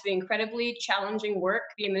acknowledge the incredibly challenging work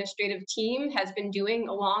the administrative team has been doing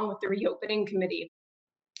along with the reopening committee.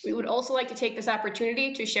 We would also like to take this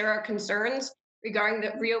opportunity to share our concerns regarding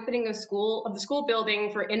the reopening of the school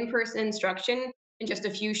building for in-person instruction in just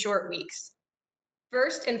a few short weeks.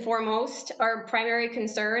 First and foremost, our primary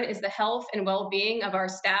concern is the health and well-being of our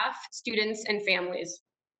staff, students, and families.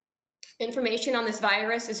 Information on this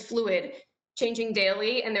virus is fluid, changing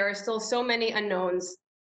daily, and there are still so many unknowns.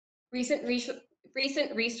 Recent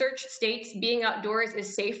research states being outdoors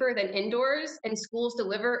is safer than indoors, and schools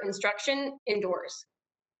deliver instruction indoors.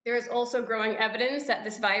 There is also growing evidence that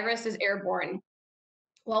this virus is airborne.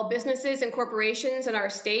 While businesses and corporations in our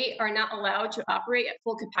state are not allowed to operate at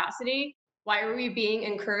full capacity, why are we being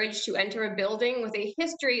encouraged to enter a building with a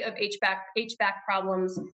history of HVAC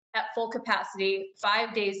problems at full capacity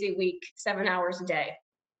 5 days a week, 7 hours a day?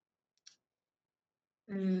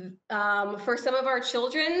 For some of our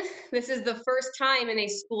children, this is the first time in a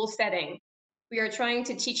school setting. We are trying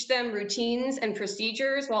to teach them routines and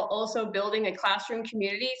procedures while also building a classroom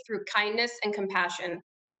community through kindness and compassion.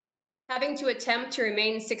 Having to attempt to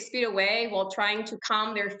remain 6 feet away while trying to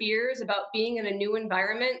calm their fears about being in a new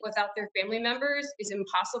environment without their family members is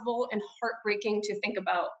impossible and heartbreaking to think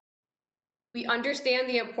about. We understand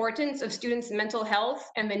the importance of students' mental health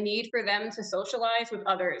and the need for them to socialize with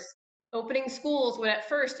others. Opening schools would at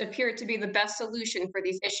first appear to be the best solution for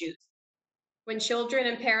these issues. When children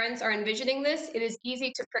and parents are envisioning this, it is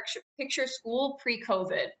easy to picture school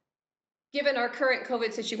pre-COVID. Given our current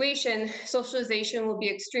COVID situation, socialization will be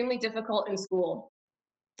extremely difficult in school.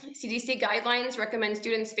 CDC guidelines recommend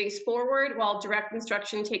students face forward while direct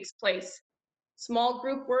instruction takes place. Small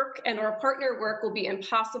group work and/or partner work will be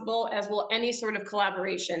impossible, as will any sort of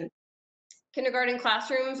collaboration. Kindergarten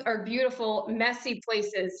classrooms are beautiful, messy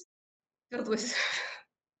places filled with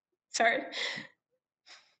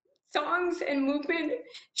songs and movement,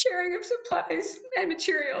 sharing of supplies and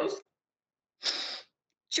materials.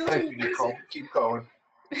 Children Thank you, Nicole. Keep going.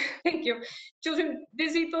 Thank you. Children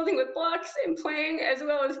busy building with blocks and playing, as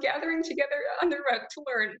well as gathering together on the rug to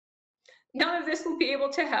learn. None of this will be able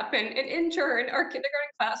to happen, and in turn, our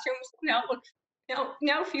kindergarten classrooms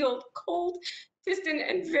now feel cold, distant,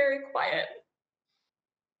 and very quiet.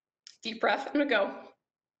 Deep breath. I'm gonna go.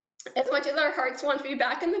 As much as our hearts want to be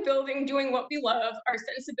back in the building doing what we love, our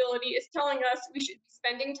sensibility is telling us we should be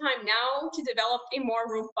spending time now to develop a more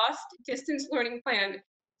robust distance learning plan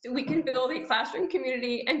so we can build a classroom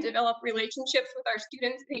community and develop relationships with our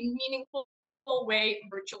students in a meaningful way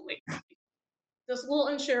virtually. This will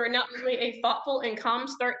ensure not only a thoughtful and calm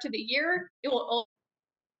start to the year, it will also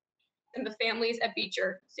keep the families at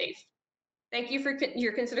Beecher safe. Thank you for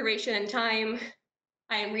your consideration and time.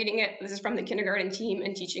 I am reading it. This is from the kindergarten team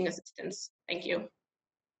and teaching assistants. Thank you.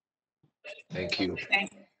 Thank you.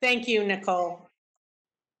 Thank you, Nicole.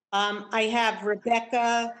 I have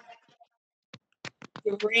Rebecca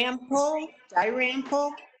Dirampel,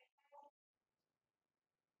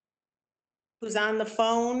 who's on the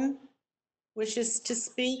phone, wishes to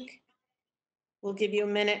speak. We'll give you a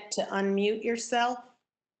minute to unmute yourself.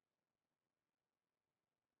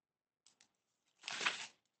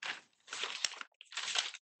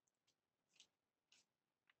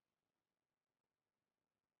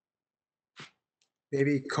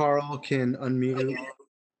 Maybe Carl can unmute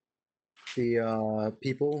the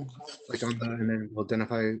people, like on the, and then we'll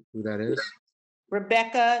identify who that is.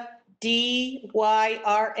 Rebecca Dyarample,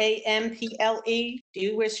 do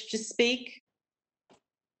you wish to speak?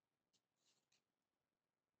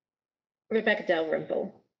 Rebecca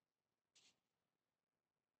Dalrymple.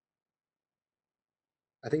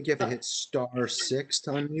 I think you have to hit *6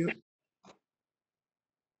 to unmute.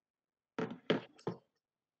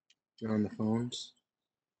 You're on the phones.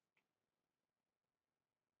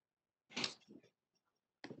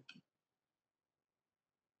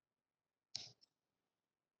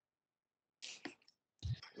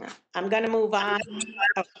 I'm going to move on.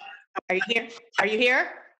 Oh, are you here? Are you here?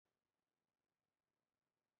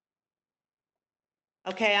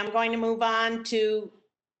 Okay, I'm going to move on to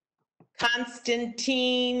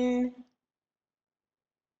Constantine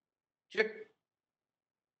Drakoniakis.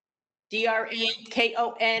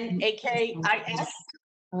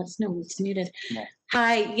 Oh, it's no, it's muted.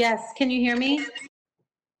 Hi, yes, can you hear me?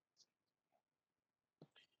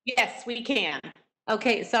 Yes, we can.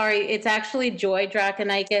 Okay, sorry, it's actually Joy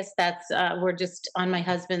Drakoniakis. That's, we're just on my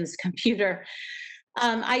husband's computer.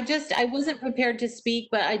 I wasn't prepared to speak,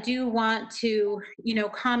 but I do want to,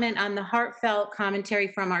 comment on the heartfelt commentary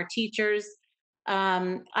from our teachers.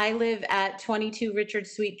 I live at 22 Richard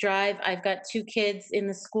Sweet Drive. I've got 2 kids in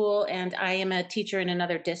the school, and I am a teacher in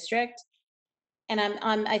another district. And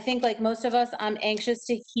I think like most of us, I'm anxious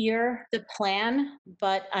to hear the plan,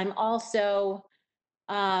 but I'm also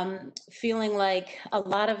feeling like a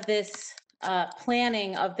lot of this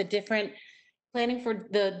planning for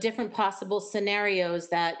the different possible scenarios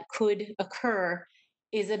that could occur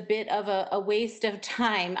is a bit of a waste of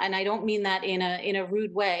time. And I don't mean that in a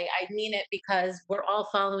rude way. I mean it because we're all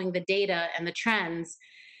following the data and the trends.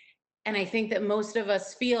 And I think that most of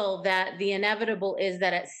us feel that the inevitable is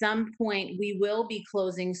that at some point we will be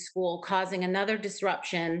closing school, causing another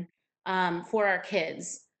disruption for our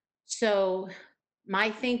kids. So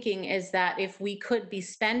my thinking is that if we could be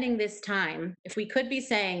spending this time, if we could be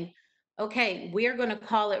saying, okay, we are going to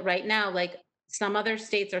call it right now, like some other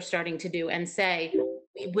states are starting to do, and say,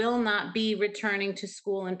 we will not be returning to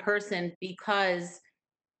school in person because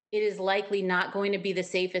it is likely not going to be the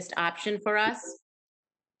safest option for us.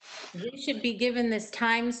 We should be given this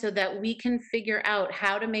time so that we can figure out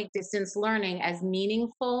how to make distance learning as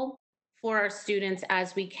meaningful for our students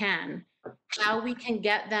as we can, how we can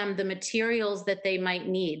get them the materials that they might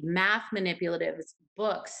need, math manipulatives,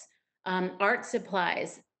 books, art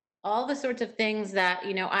supplies, all the sorts of things that,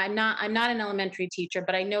 I'm not an elementary teacher,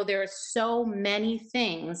 but I know there are so many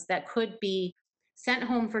things that could be sent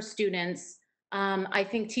home for students. I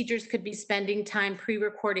think teachers could be spending time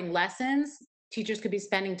pre-recording lessons. Teachers could be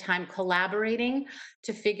spending time collaborating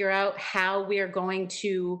to figure out how we are going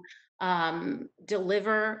to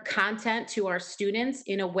deliver content to our students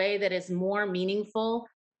in a way that is more meaningful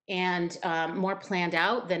and more planned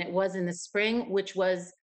out than it was in the spring, which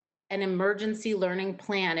was an emergency learning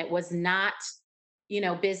plan. It was not,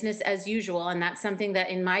 business as usual. And that's something that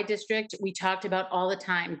in my district, we talked about all the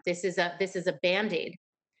time. This is a Band-Aid.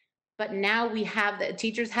 But now the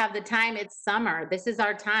teachers have the time. It's summer. This is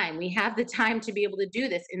our time. We have the time to be able to do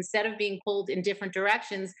this instead of being pulled in different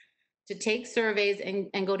directions to take surveys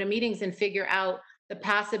and go to meetings and figure out the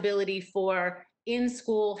possibility for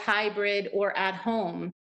in-school, hybrid, or at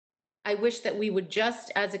home. I wish that we would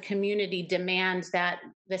just as a community demand that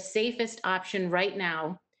the safest option right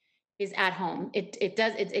now is at home. It's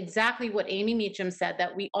exactly what Amy Meacham said,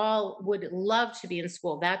 that we all would love to be in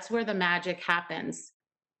school. That's where the magic happens.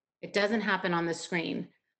 It doesn't happen on the screen,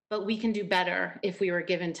 but we can do better if we were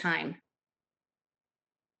given time.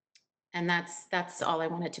 And that's all I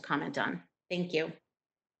wanted to comment on. Thank you.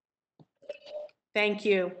 Thank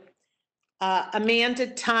you. Amanda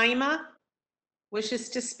Tima wishes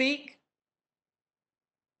to speak.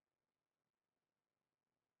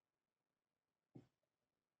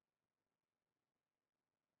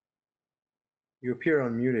 You appear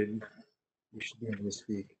unmuted. You should be able to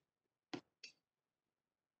speak.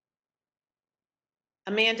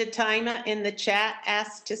 Amanda Tima in the chat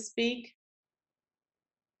asked to speak.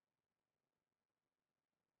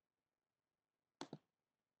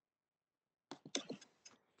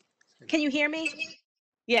 Can you hear me?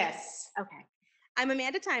 Yes. Okay. I'm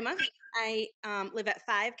Amanda Tima. I live at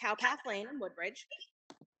 5 Cowpath Lane in Woodbridge.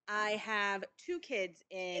 I have 2 kids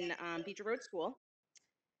in Beecher Road School.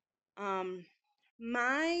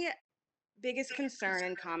 My biggest concern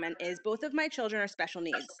and comment is both of my children are special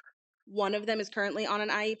needs. One of them is currently on an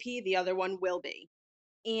IEP, the other one will be.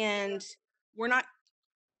 And we're not,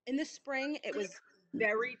 in the spring, it was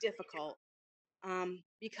very difficult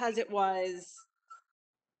because it was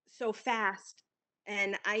so fast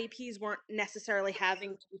and IEPs weren't necessarily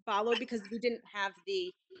having to be followed because we didn't have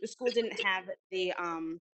the school didn't have the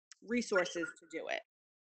resources to do it.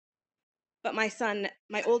 But my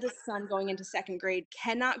oldest son going into 2nd grade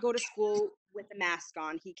cannot go to school with a mask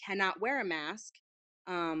on. He cannot wear a mask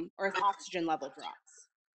or his oxygen level drops.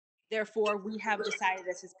 Therefore, we have decided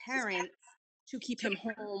as his parents to keep him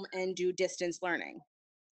home and do distance learning.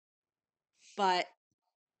 But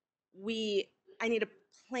I need a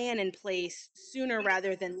plan in place sooner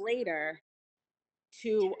rather than later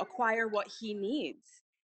to acquire what he needs.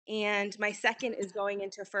 And my second is going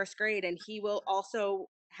into 1st grade, and he will also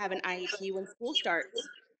have an IEP when school starts.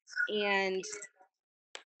 And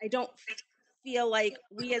I don't feel like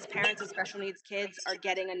we as parents of special needs kids are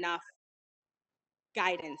getting enough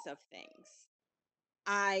guidance of things.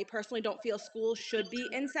 I personally don't feel school should be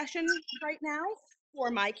in session right now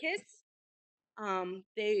for my kids.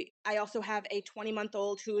 I also have a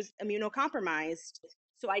 20-month-old who's immunocompromised,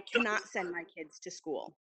 so I cannot send my kids to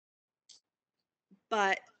school.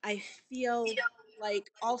 But I feel like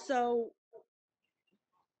also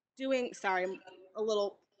sorry, I'm a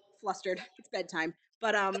little flustered. It's bedtime.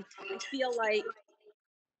 But I feel like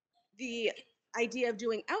the idea of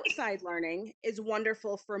doing outside learning is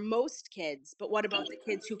wonderful for most kids, but what about the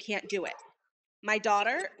kids who can't do it? My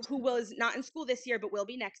daughter, who was not in school this year but will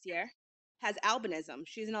be next year, has albinism.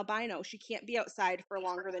 She's an albino. She can't be outside for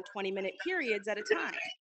longer than 20-minute periods at a time,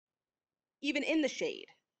 even in the shade.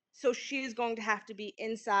 So she's going to have to be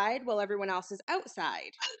inside while everyone else is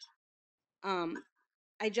outside.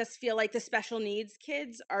 I just feel like the special needs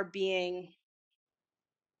kids are being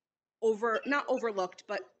not overlooked,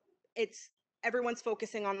 but everyone's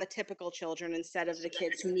focusing on the typical children instead of the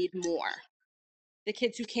kids who need more. The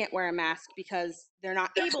kids who can't wear a mask because they're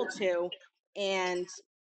not able to. And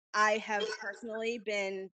I have personally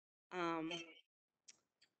been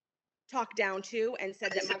talked down to and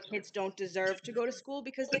said that my kids don't deserve to go to school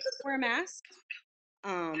because they can't wear a mask.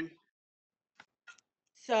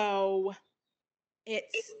 So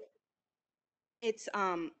it's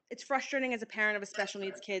frustrating as a parent of a special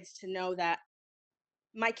needs kids to know that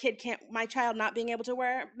my child not being able to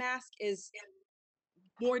wear a mask is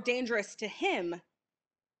more dangerous to him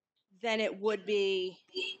than it would be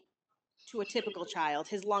to a typical child.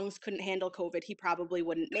 His lungs couldn't handle COVID. He probably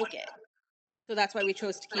wouldn't make it. So that's why we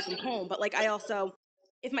chose to keep him home. But like, I also,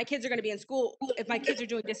 if my kids are going to be in school, if my kids are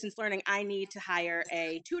doing distance learning, I need to hire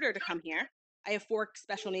a tutor to come here. I have 4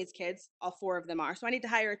 special needs kids. All 4 of them are. So I need to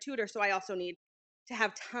hire a tutor. So I also need to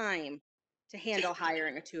have time to handle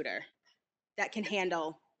hiring a tutor that can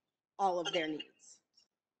handle all of their needs.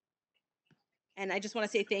 And I just want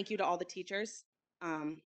to say thank you to all the teachers.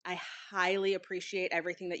 I highly appreciate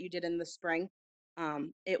everything that you did in the spring.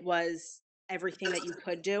 It was everything that you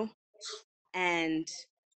could do. And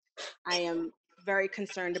I am very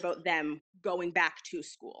concerned about them going back to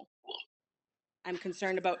school. I'm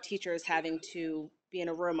concerned about teachers having to be in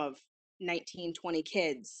a room of 19, 20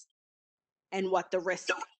 kids and what the risk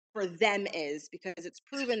for them is, because it's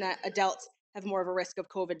proven that adults have more of a risk of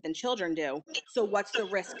COVID than children do. So what's the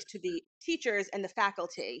risk to the teachers and the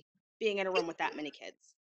faculty being in a room with that many kids?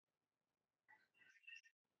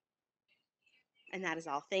 And that is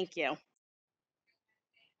all. Thank you.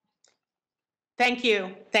 Thank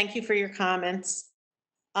you. Thank you for your comments.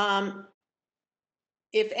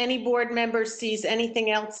 If any board member sees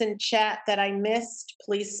anything else in chat that I missed,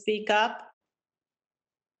 please speak up.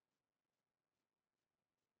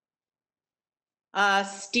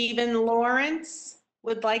 Stephen Lawrence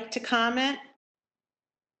would like to comment.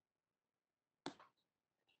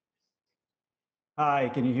 Hi,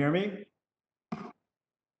 can you hear me?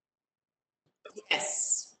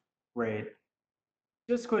 Yes. Great.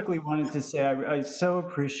 Just quickly wanted to say I so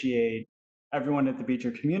appreciate everyone at the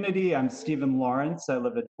Beecher community. I'm Stephen Lawrence. I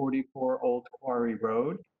live at 44 Old Quarry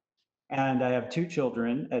Road, and I have 2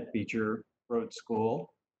 children at Beecher Road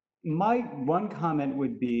School. My one comment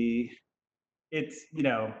would be, it's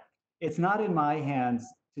not in my hands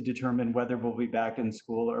to determine whether we'll be back in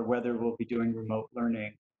school or whether we'll be doing remote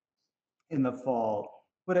learning in the fall.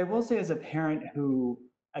 But I will say, as a parent who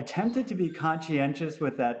attempted to be conscientious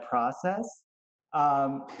with that process,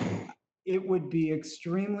 it would be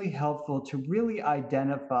extremely helpful to really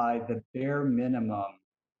identify the bare minimum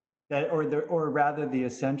or rather the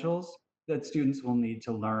essentials that students will need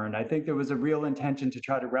to learn. I think there was a real intention to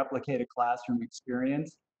try to replicate a classroom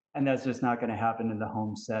experience, and that's just not going to happen in the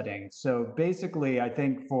home setting. So basically, I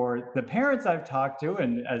think for the parents I've talked to,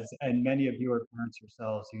 and many of you are parents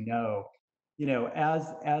yourselves,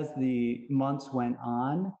 as the months went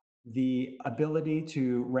on, the ability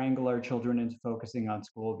to wrangle our children into focusing on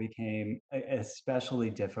school became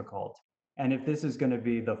especially difficult. And if this is going to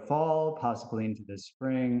be the fall, possibly into the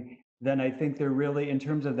spring, then I think they're really, in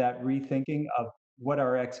terms of that rethinking of what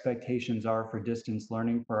our expectations are for distance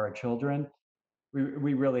learning for our children,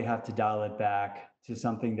 we really have to dial it back to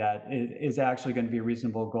something that is actually going to be a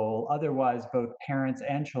reasonable goal. Otherwise, both parents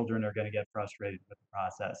and children are going to get frustrated with the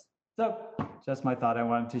process. So just my thought I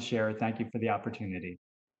wanted to share. Thank you for the opportunity.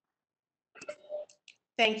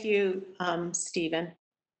 Thank you, Stephen.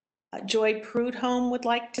 Joy Prudhomme would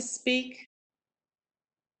like to speak.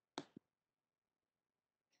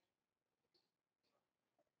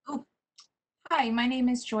 Hi, my name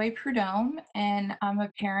is Joy Prudhomme, and I'm a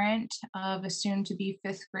parent of a soon-to-be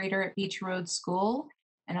 5th grader at Beecher Road School,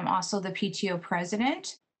 and I'm also the PTO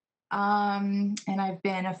president. And I've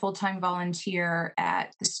been a full-time volunteer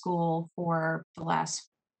at the school for the last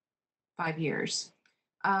 5 years.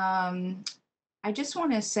 I just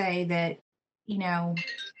want to say that, you know,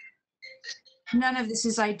 none of this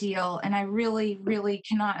is ideal, and I really, really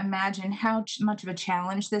cannot imagine how much of a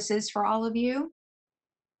challenge this is for all of you.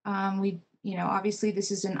 Obviously,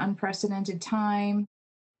 this is an unprecedented time,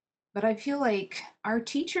 but I feel like our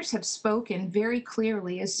teachers have spoken very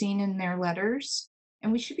clearly, as seen in their letters,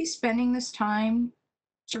 and we should be spending this time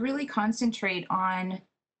to really concentrate on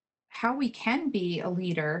how we can be a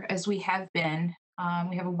leader as we have been.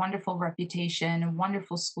 We have a wonderful reputation, a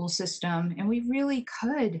wonderful school system, and we really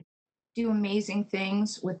could do amazing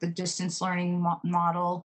things with the distance learning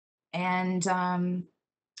model. And,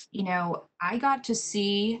 I got to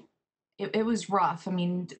see it was rough. I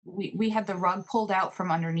mean, we had the rug pulled out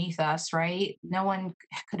from underneath us, right? No one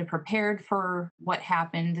could have prepared for what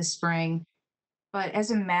happened this spring. But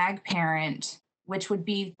as a MAG parent, which would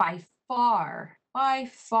be by far,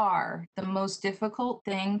 the most difficult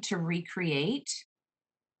thing to recreate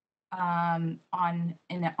on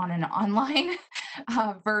an online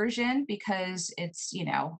version, because it's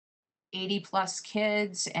 80 plus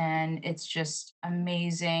kids, and it's just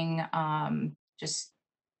amazing, just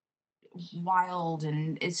wild,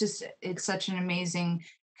 and it's such an amazing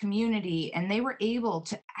community, and they were able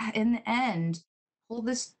to in the end pull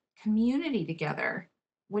this community together,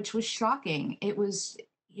 which was shocking. It was,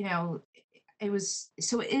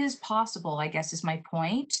 so it is possible, I guess, is my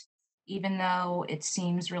point, even though it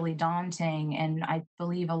seems really daunting. And I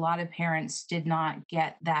believe a lot of parents did not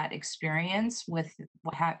get that experience with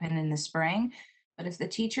what happened in the spring. But if the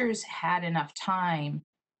teachers had enough time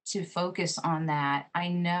to focus on that, I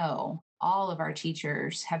know all of our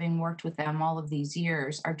teachers, having worked with them all of these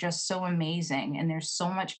years, are just so amazing. And there's so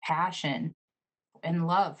much passion and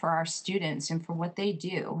love for our students and for what they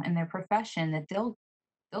do and their profession, that they'll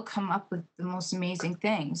come up with the most amazing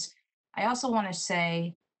things. I also want to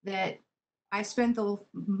say that I spent the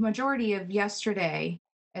majority of yesterday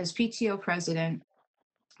as PTO president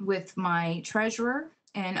with my treasurer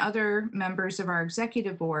and other members of our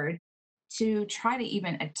executive board to try to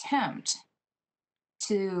even attempt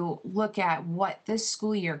to look at what this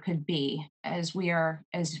school year could be, as we are,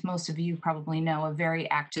 as most of you probably know, a very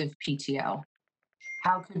active PTO.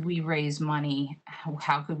 How could we raise money?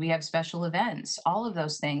 How could we have special events? All of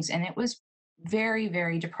those things. And it was very,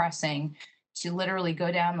 very depressing to literally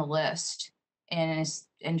go down the list and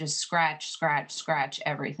just scratch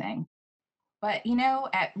everything. But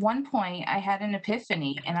at one point I had an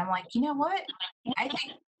epiphany, and I'm like, you know what?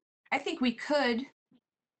 I think we could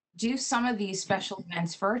do some of these special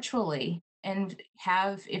events virtually, and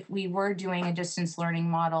have, if we were doing a distance learning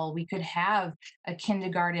model, we could have a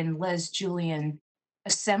kindergarten Les Julian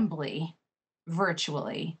assembly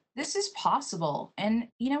virtually. This is possible. And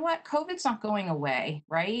you know what? COVID's not going away,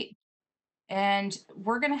 right? And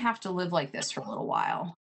we're going to have to live like this for a little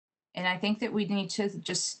while. And I think that we need to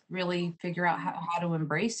just really figure out how to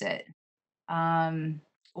embrace it.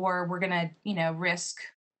 Or we're going to, risk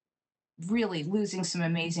really losing some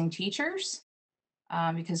amazing teachers,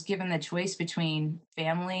 because given the choice between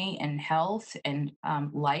family and health and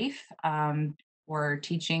life, or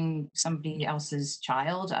teaching somebody else's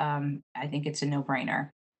child, I think it's a no-brainer.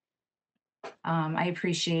 I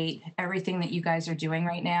appreciate everything that you guys are doing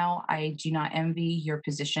right now. I do not envy your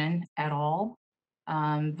position at all.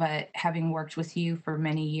 But having worked with you for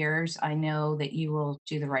many years, I know that you will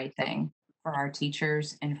do the right thing for our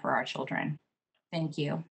teachers and for our children. Thank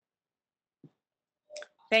you.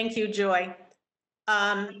 Thank you, Joy.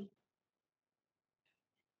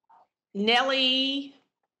 Nellie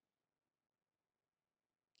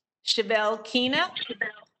Chevelle Kina.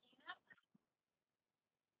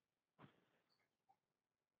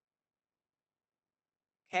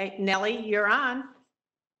 Okay, Nellie, you're on.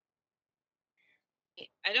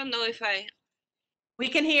 I don't know if We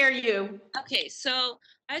can hear you. Okay, so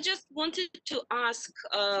I just wanted to ask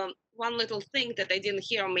one little thing that I didn't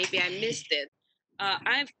hear, or maybe I missed it.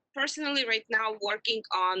 I'm personally right now working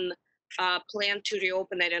on a plan to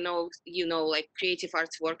reopen, I don't know, like Creative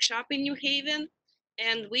Arts Workshop in New Haven.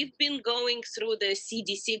 And we've been going through the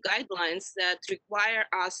CDC guidelines that require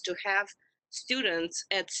us to have students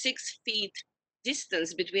at 6 feet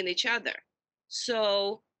distance between each other.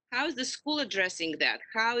 So how is the school addressing that?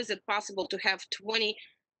 How is it possible to have 20?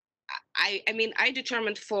 I mean, I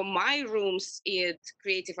determined for my rooms at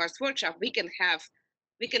Creative Arts Workshop, we can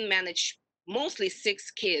manage mostly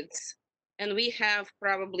 6 kids, and we have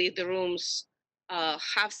probably the rooms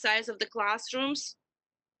half size of the classrooms.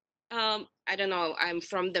 I don't know, I'm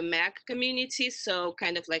from the MAG community, so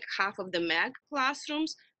kind of like half of the MAG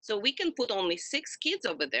classrooms. So we can put only 6 kids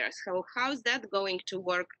over there. So how's that going to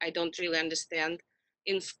work? I don't really understand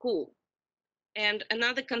in school. And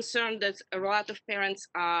another concern that a lot of parents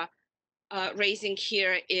are raising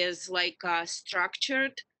here is like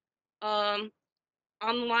structured online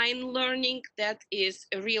learning. That is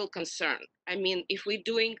a real concern. I mean, if we're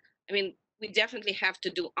doing, I mean, we definitely have to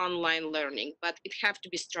do online learning, but it have to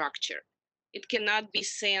be structured. It cannot be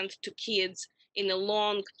sent to kids in a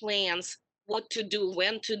long plans, what to do,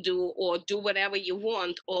 when to do, or do whatever you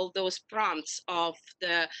want, all those prompts of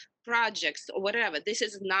the projects or whatever. This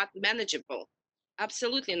is not manageable,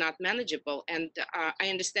 absolutely not manageable. And I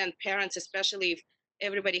understand parents, especially if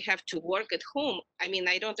everybody have to work at home. I mean,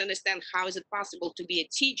 I don't understand how is it possible to be a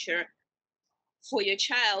teacher for your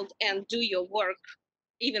child and do your work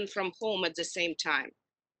even from home at the same time.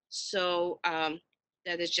 So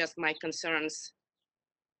that is just my concerns.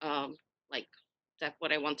 Like that's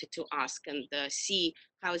what I wanted to ask and see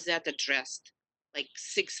how is that addressed, like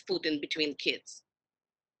 6 foot in between kids.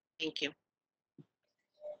 Thank you.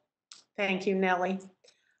 Thank you, Nellie.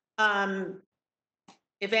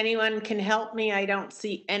 If anyone can help me, I don't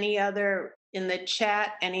see any other in the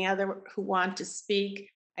chat, any other who want to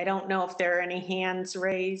speak. I don't know if there are any hands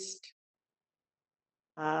raised.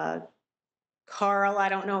 Carl, I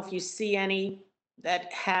don't know if you see any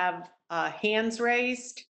that have hands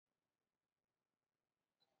raised.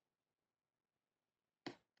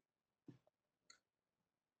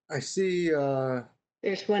 I see.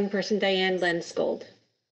 There's one person, Diane Lenskold.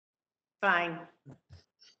 Fine.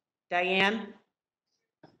 Diane?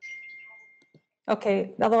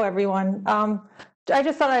 Okay, hello everyone. I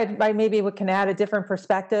just thought I maybe can add a different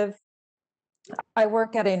perspective. I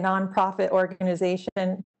work at a nonprofit organization,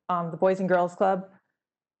 the Boys and Girls Club.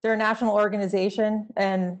 They're a national organization,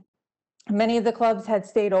 and many of the clubs had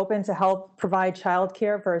stayed open to help provide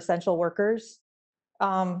childcare for essential workers.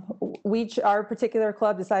 Our particular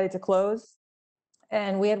club decided to close,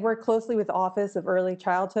 and we had worked closely with the Office of Early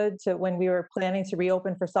Childhood to when we were planning to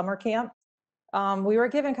reopen for summer camp. We were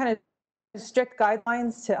given kind of strict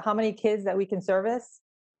guidelines to how many kids that we can service,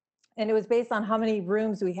 and it was based on how many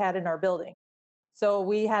rooms we had in our building. So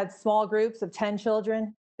we had small groups of 10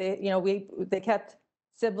 children. They kept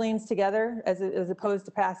siblings together as opposed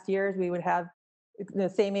to past years. We would have the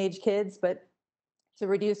same age kids, but to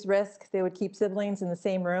reduce risk, they would keep siblings in the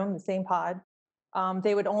same room, the same pod.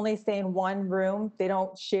 They would only stay in one room. They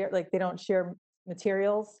don't share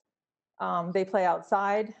materials. They play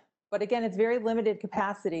outside, but again, it's very limited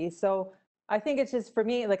capacity. So I think it's just, for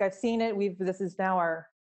me, like I've seen it, this is now I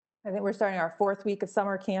think we're starting our 4th week of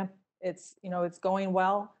summer camp. It's going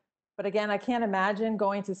well. But again, I can't imagine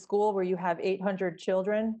going to school where you have 800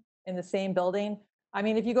 children in the same building. I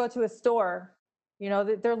mean, if you go to a store,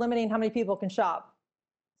 they're limiting how many people can shop.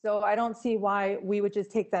 So I don't see why we would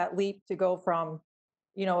just take that leap to go from,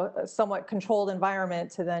 a somewhat controlled environment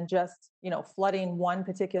to then just, flooding one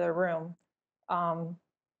particular room.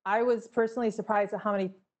 I was personally surprised at how many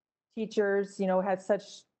teachers, had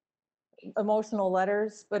such emotional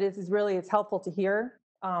letters, but it's helpful to hear.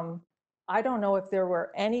 I don't know if there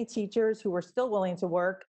were any teachers who were still willing to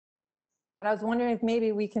work, but I was wondering if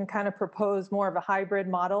maybe we can kind of propose more of a hybrid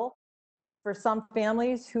model for some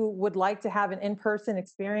families who would like to have an in-person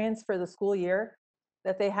experience for the school year,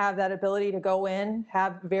 that they have that ability to go in,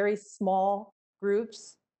 have very small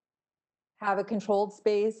groups, have a controlled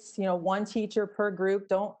space, one teacher per group,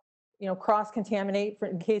 don't, cross-contaminate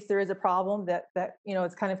in case there is a problem that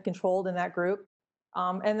it's kind of controlled in that group.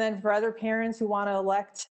 And then for other parents who want to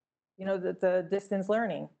elect, the distance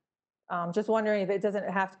learning. Just wondering if it doesn't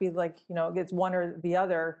have to be like, it's one or the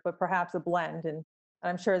other, but perhaps a blend. And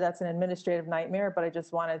I'm sure that's an administrative nightmare, but I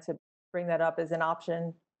just wanted to bring that up as an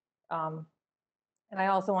option. And I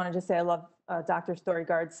also wanted to say I love Dr.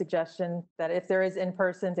 Storygard's suggestion that if there is in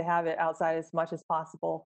person, to have it outside as much as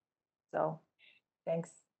possible. So thanks.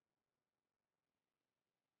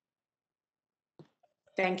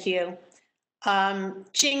 Thank you.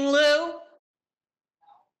 Jing Lu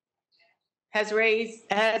has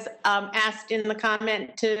asked in the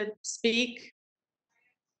comment to speak.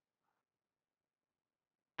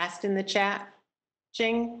 Asked in the chat.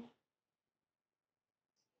 Jing?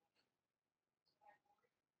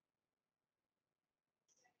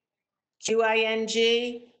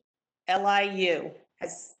 Qingliu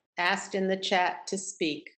has asked in the chat to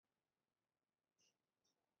speak.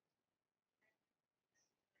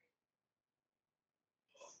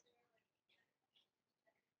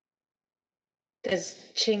 Does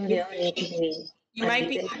Qingliu need to be You might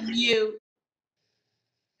be on mute.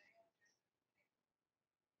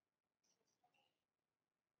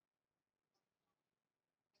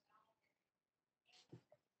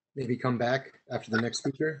 maybe come back after the next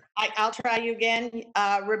speaker. I'll try you again.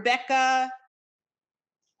 Rebecca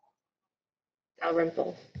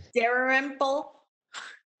Dalrymple. Dalrymple.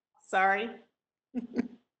 Sorry.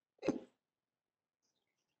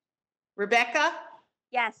 Rebecca?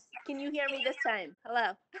 Yes. Can you hear me this time?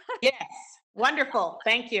 Hello. Yes. Wonderful.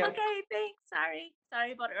 Thank you. Okay, thanks.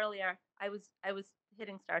 Sorry about earlier. I was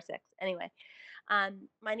hitting *6. Anyway,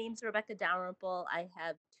 my name's Rebecca Dalrymple. I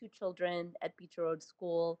have 2 children at Beecher Road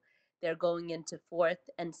School. They're going into 4th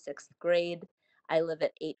and 6th grade. I live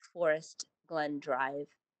at 8 Forest Glen Drive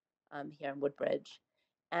here in Woodbridge.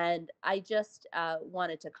 And I just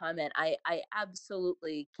wanted to comment. I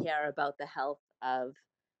absolutely care about the health of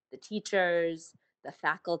the teachers, the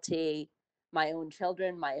faculty, my own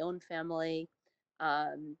children, my own family.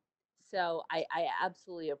 So I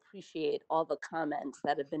absolutely appreciate all the comments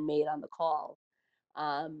that have been made on the call.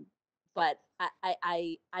 But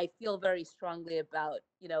I feel very strongly about,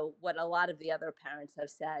 what a lot of the other parents have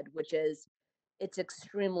said, which is it's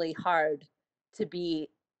extremely hard to be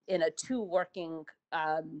in a 2 working,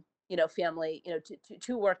 family,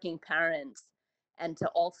 two working parents, and to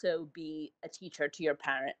also be a teacher to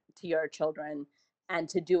your children, and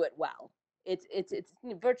to do it well. It's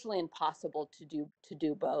virtually impossible to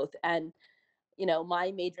do both. And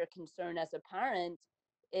my major concern as a parent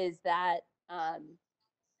is that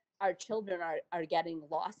our children are getting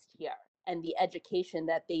lost here, and the education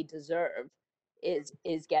that they deserve is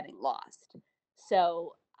getting lost.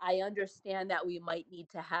 So I understand that we might need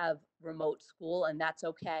to have remote school, and that's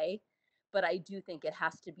okay, but I do think it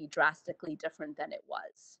has to be drastically different than it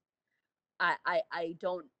was. I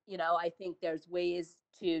don't, I think there's ways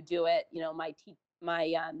to do it.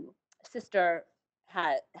 My sister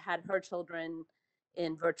had her children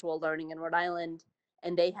in virtual learning in Rhode Island,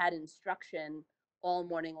 and they had instruction all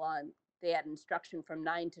morning long. They had instruction from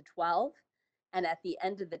 9 to 12. And at the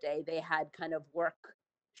end of the day, they had kind of work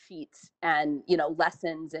sheets and,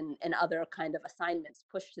 lessons and other kind of assignments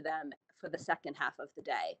pushed to them for the second half of the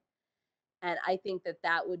day. And I think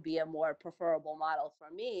that would be a more preferable model for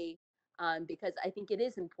me, because I think it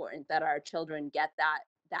is important that our children get that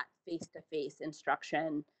face-to-face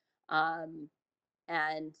instruction. And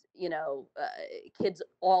kids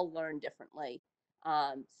all learn differently.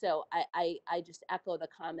 So I just echo the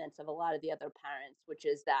comments of a lot of the other parents, which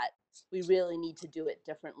is that we really need to do it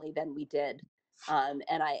differently than we did. And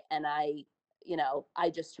I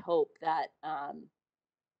just hope that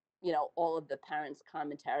all of the parents'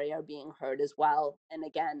 commentary are being heard as well. And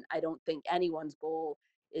again, I don't think anyone's goal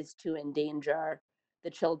is to endanger the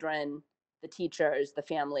children, the teachers, the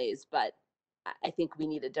families, but I think we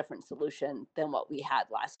need a different solution than what we had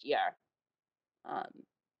last year.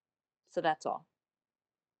 So that's all.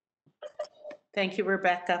 Thank you,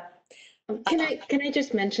 Rebecca. Can I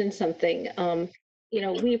just mention something?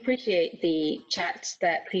 We appreciate the chats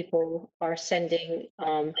that people are sending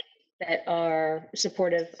that are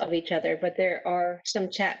supportive of each other, but there are some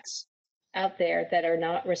chats out there that are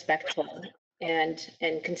not respectful and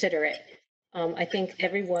considerate. I think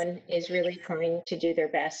everyone is really trying to do their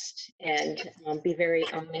best and be very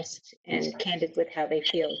honest and candid with how they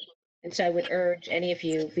feel. And so I would urge any of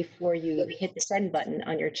you, before you hit the send button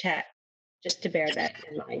on your chat, just to bear that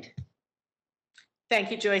in mind. Thank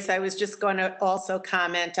you, Joyce. I was just going to also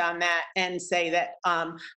comment on that and say that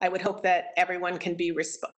I would hope that everyone can be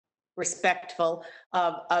respectful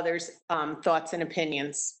of others' thoughts and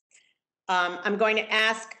opinions. I'm going to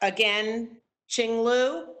ask again, Ching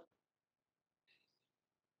Lu.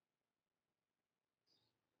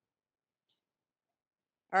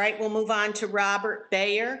 All right, we'll move on to Robert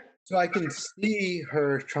Bayer. So I can see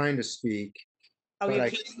her trying to speak, but I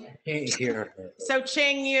can't hear her. So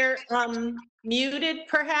Ching, you're muted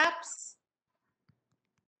perhaps?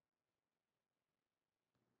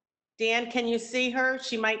 Dan, can you see her?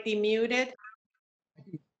 She might be muted.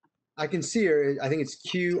 I can see her. I think it's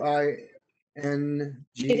QING.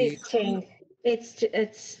 It is Ching.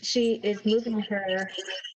 It's she is moving her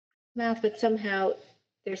mouth, but somehow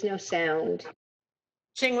there's no sound.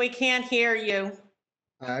 Ching, we can't hear you.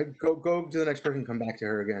 Go to the next person, come back to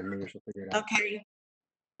her again. Maybe she'll figure it out. Okay.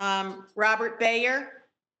 Robert Bayer.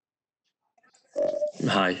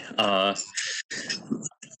 Hi.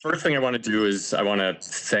 First thing I want to do is I want to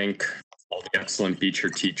thank all the excellent Beecher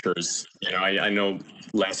teachers. I know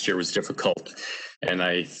last year was difficult, and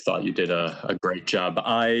I thought you did a great job.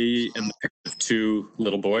 I am the parent of 2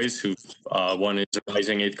 little boys who, one is a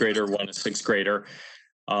rising 8th grader, one is 6th grader.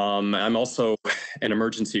 I'm also an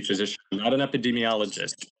emergency physician, not an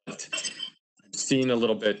epidemiologist, but I've seen a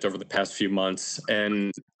little bit over the past few months,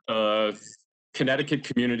 and Connecticut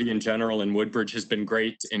community in general and Woodbridge has been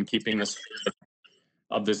great in keeping us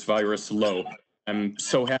of this virus low. I'm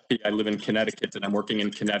so happy I live in Connecticut and I'm working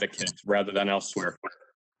in Connecticut rather than elsewhere.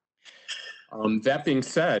 That being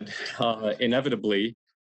said, inevitably,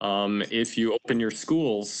 if you open your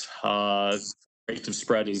schools, the rate of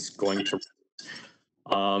spread is going to.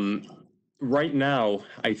 Right now,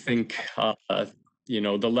 I think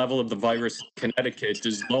the level of the virus in Connecticut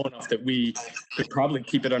is low enough that we could probably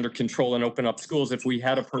keep it under control and open up schools if we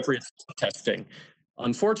had appropriate testing.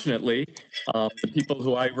 Unfortunately, the people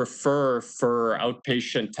who I refer for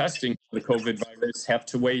outpatient testing for the COVID virus have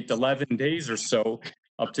to wait 11 days or so,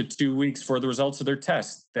 up to 2 weeks for the results of their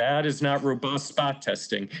test. That is not robust spot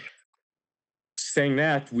testing. Saying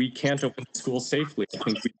that, we can't open the school safely. I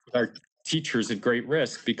think we put our teachers at great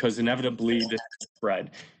risk because inevitably this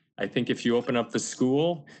spread. I think if you open up the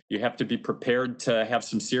school, you have to be prepared to have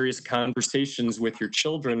some serious conversations with your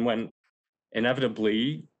children when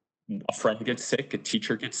inevitably a friend gets sick, a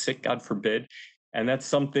teacher gets sick, God forbid. And that's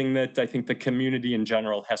something that I think the community in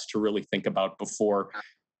general has to really think about before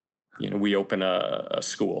we open a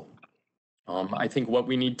school. I think what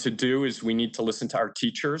we need to do is we need to listen to our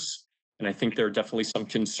teachers. And I think there are definitely some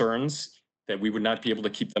concerns that we would not be able to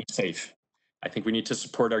keep them safe. I think we need to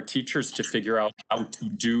support our teachers to figure out how to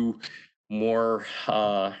do more.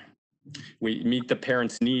 We meet the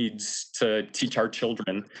parents' needs to teach our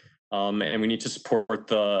children, and we need to support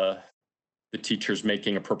the teachers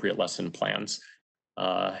making appropriate lesson plans.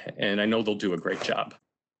 And I know they'll do a great job.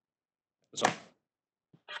 So.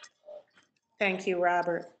 Thank you,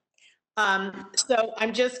 Robert. So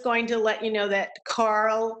I'm just going to let you know that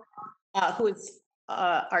Carl, who is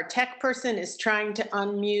our tech person, is trying to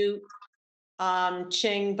unmute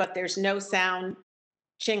Ching, but there's no sound.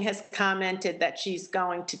 Ching has commented that she's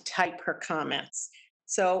going to type her comments.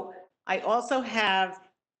 So I also have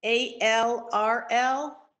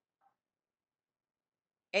ALRL.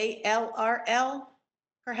 ALRL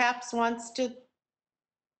perhaps wants to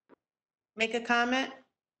make a comment.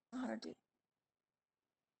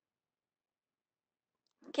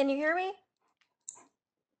 Can you hear me?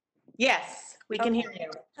 Yes, we can hear you.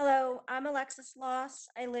 Hello, I'm Alexis Loss.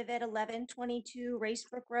 I live at 1122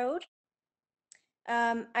 Racebrook Road.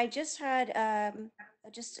 I just had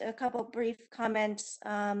just a couple brief comments,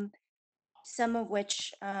 some of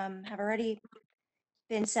which have already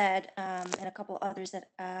been said, and a couple others that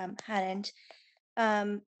hadn't.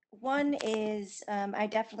 One is I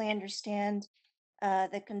definitely understand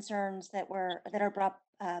the concerns that are brought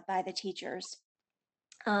by the teachers.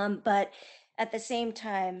 But at the same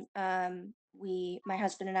time, my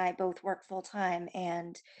husband and I both work full time,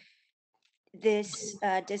 and this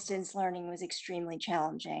distance learning was extremely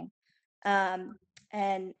challenging.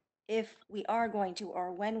 And if we are going to,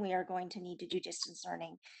 or when we are going to need to do distance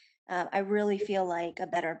learning, I really feel like a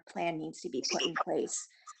better plan needs to be put in place.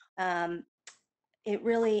 It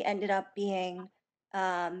really ended up being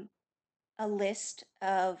a list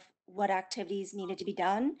of what activities needed to be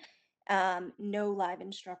done, no live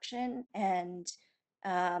instruction, and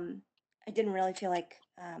I didn't really feel like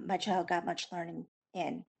my child got much learning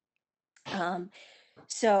in.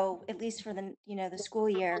 So at least for the school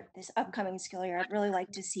year, this upcoming school year, I'd really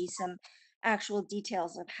like to see some actual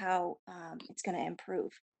details of how it's going to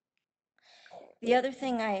improve. The other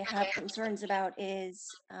thing I have concerns about is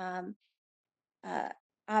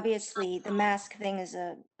obviously the mask thing is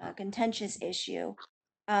a contentious issue,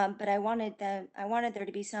 but I wanted there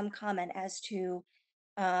to be some comment as to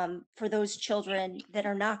for those children that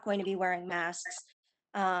are not going to be wearing masks,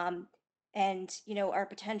 and are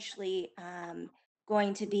potentially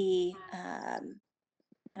going to be I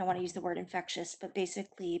don't want to use the word infectious, but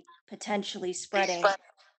basically potentially spreading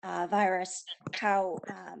virus, how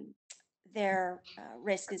their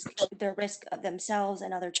risk of themselves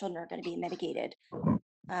and other children are going to be mitigated.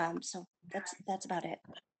 So that's about it.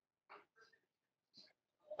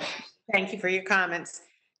 Thank you for your comments.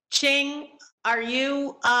 Ching, are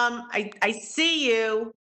you, I see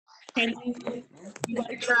you. Can you want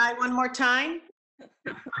to try one more time?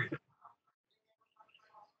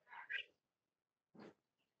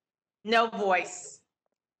 No voice.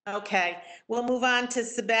 Okay, we'll move on to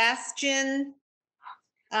Sebastian.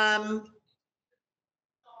 Buzine.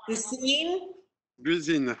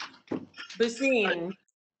 Buzine.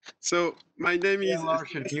 So my name is. Laura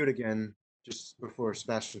should mute again just before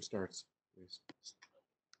Sebastian starts, please.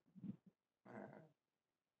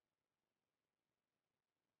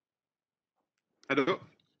 Hello.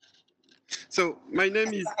 So my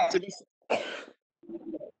name is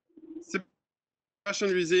Sebastian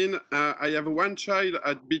Buzine. I have one child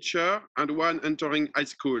at Beecher and one entering high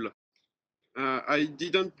school. I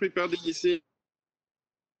didn't prepare anything.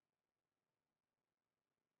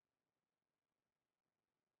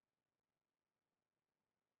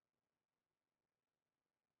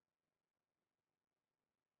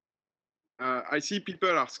 I see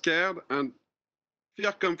people are scared, and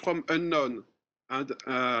fear comes from unknown.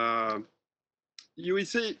 And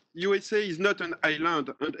USA is not an island,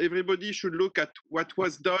 and everybody should look at what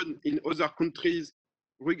was done in other countries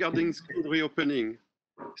regarding school reopening.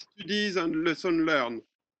 Studies and lessons learned,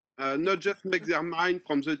 not just make their mind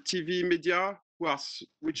from the TV media,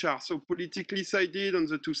 which are so politically sided on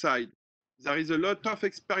the two sides. There is a lot of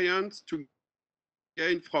experience to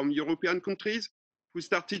gain from European countries who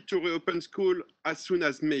started to reopen school as soon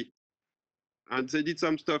as May. And they did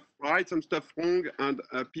some stuff right, some stuff wrong, and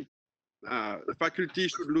the faculty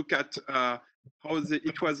should look at how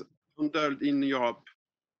it was handled in Europe.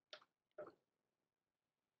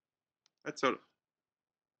 That's all.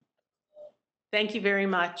 Thank you very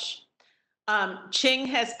much. Ching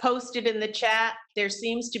has posted in the chat, there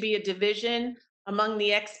seems to be a division among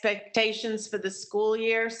the expectations for the school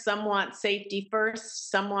year. Some want safety first,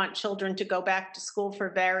 some want children to go back to school for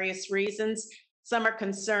various reasons. Some are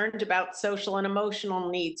concerned about social and emotional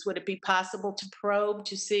needs. Would it be possible to probe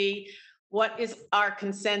to see what is our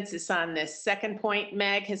consensus on this? Second point,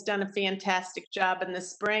 Meg has done a fantastic job in the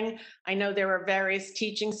spring. I know there are various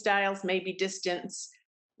teaching styles, maybe distant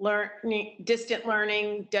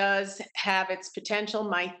learning does have its potential.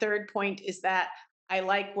 My third point is that I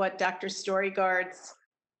like what Dr. Storygard's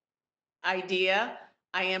idea.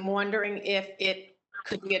 I am wondering if it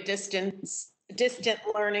could be a distant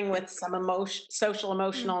learning with some social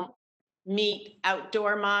emotional meet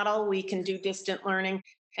outdoor model. We can do distant learning,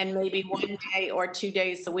 and maybe 1 day or 2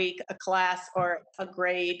 days a week, a class or a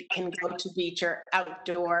grade can go to Beecher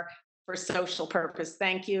outdoor for social purpose.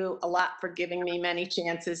 Thank you a lot for giving me many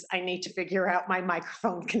chances. I need to figure out my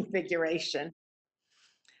microphone configuration.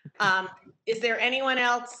 Is there anyone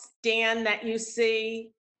else, Dan, that you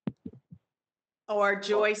see, or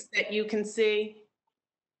Joyce, that you can see?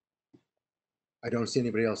 I don't see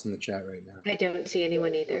anybody else in the chat right now. I don't see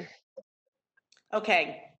anyone either.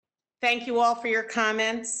 Okay. Thank you all for your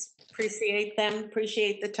comments. Appreciate them.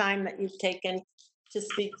 Appreciate the time that you've taken to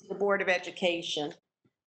speak to the Board of Education.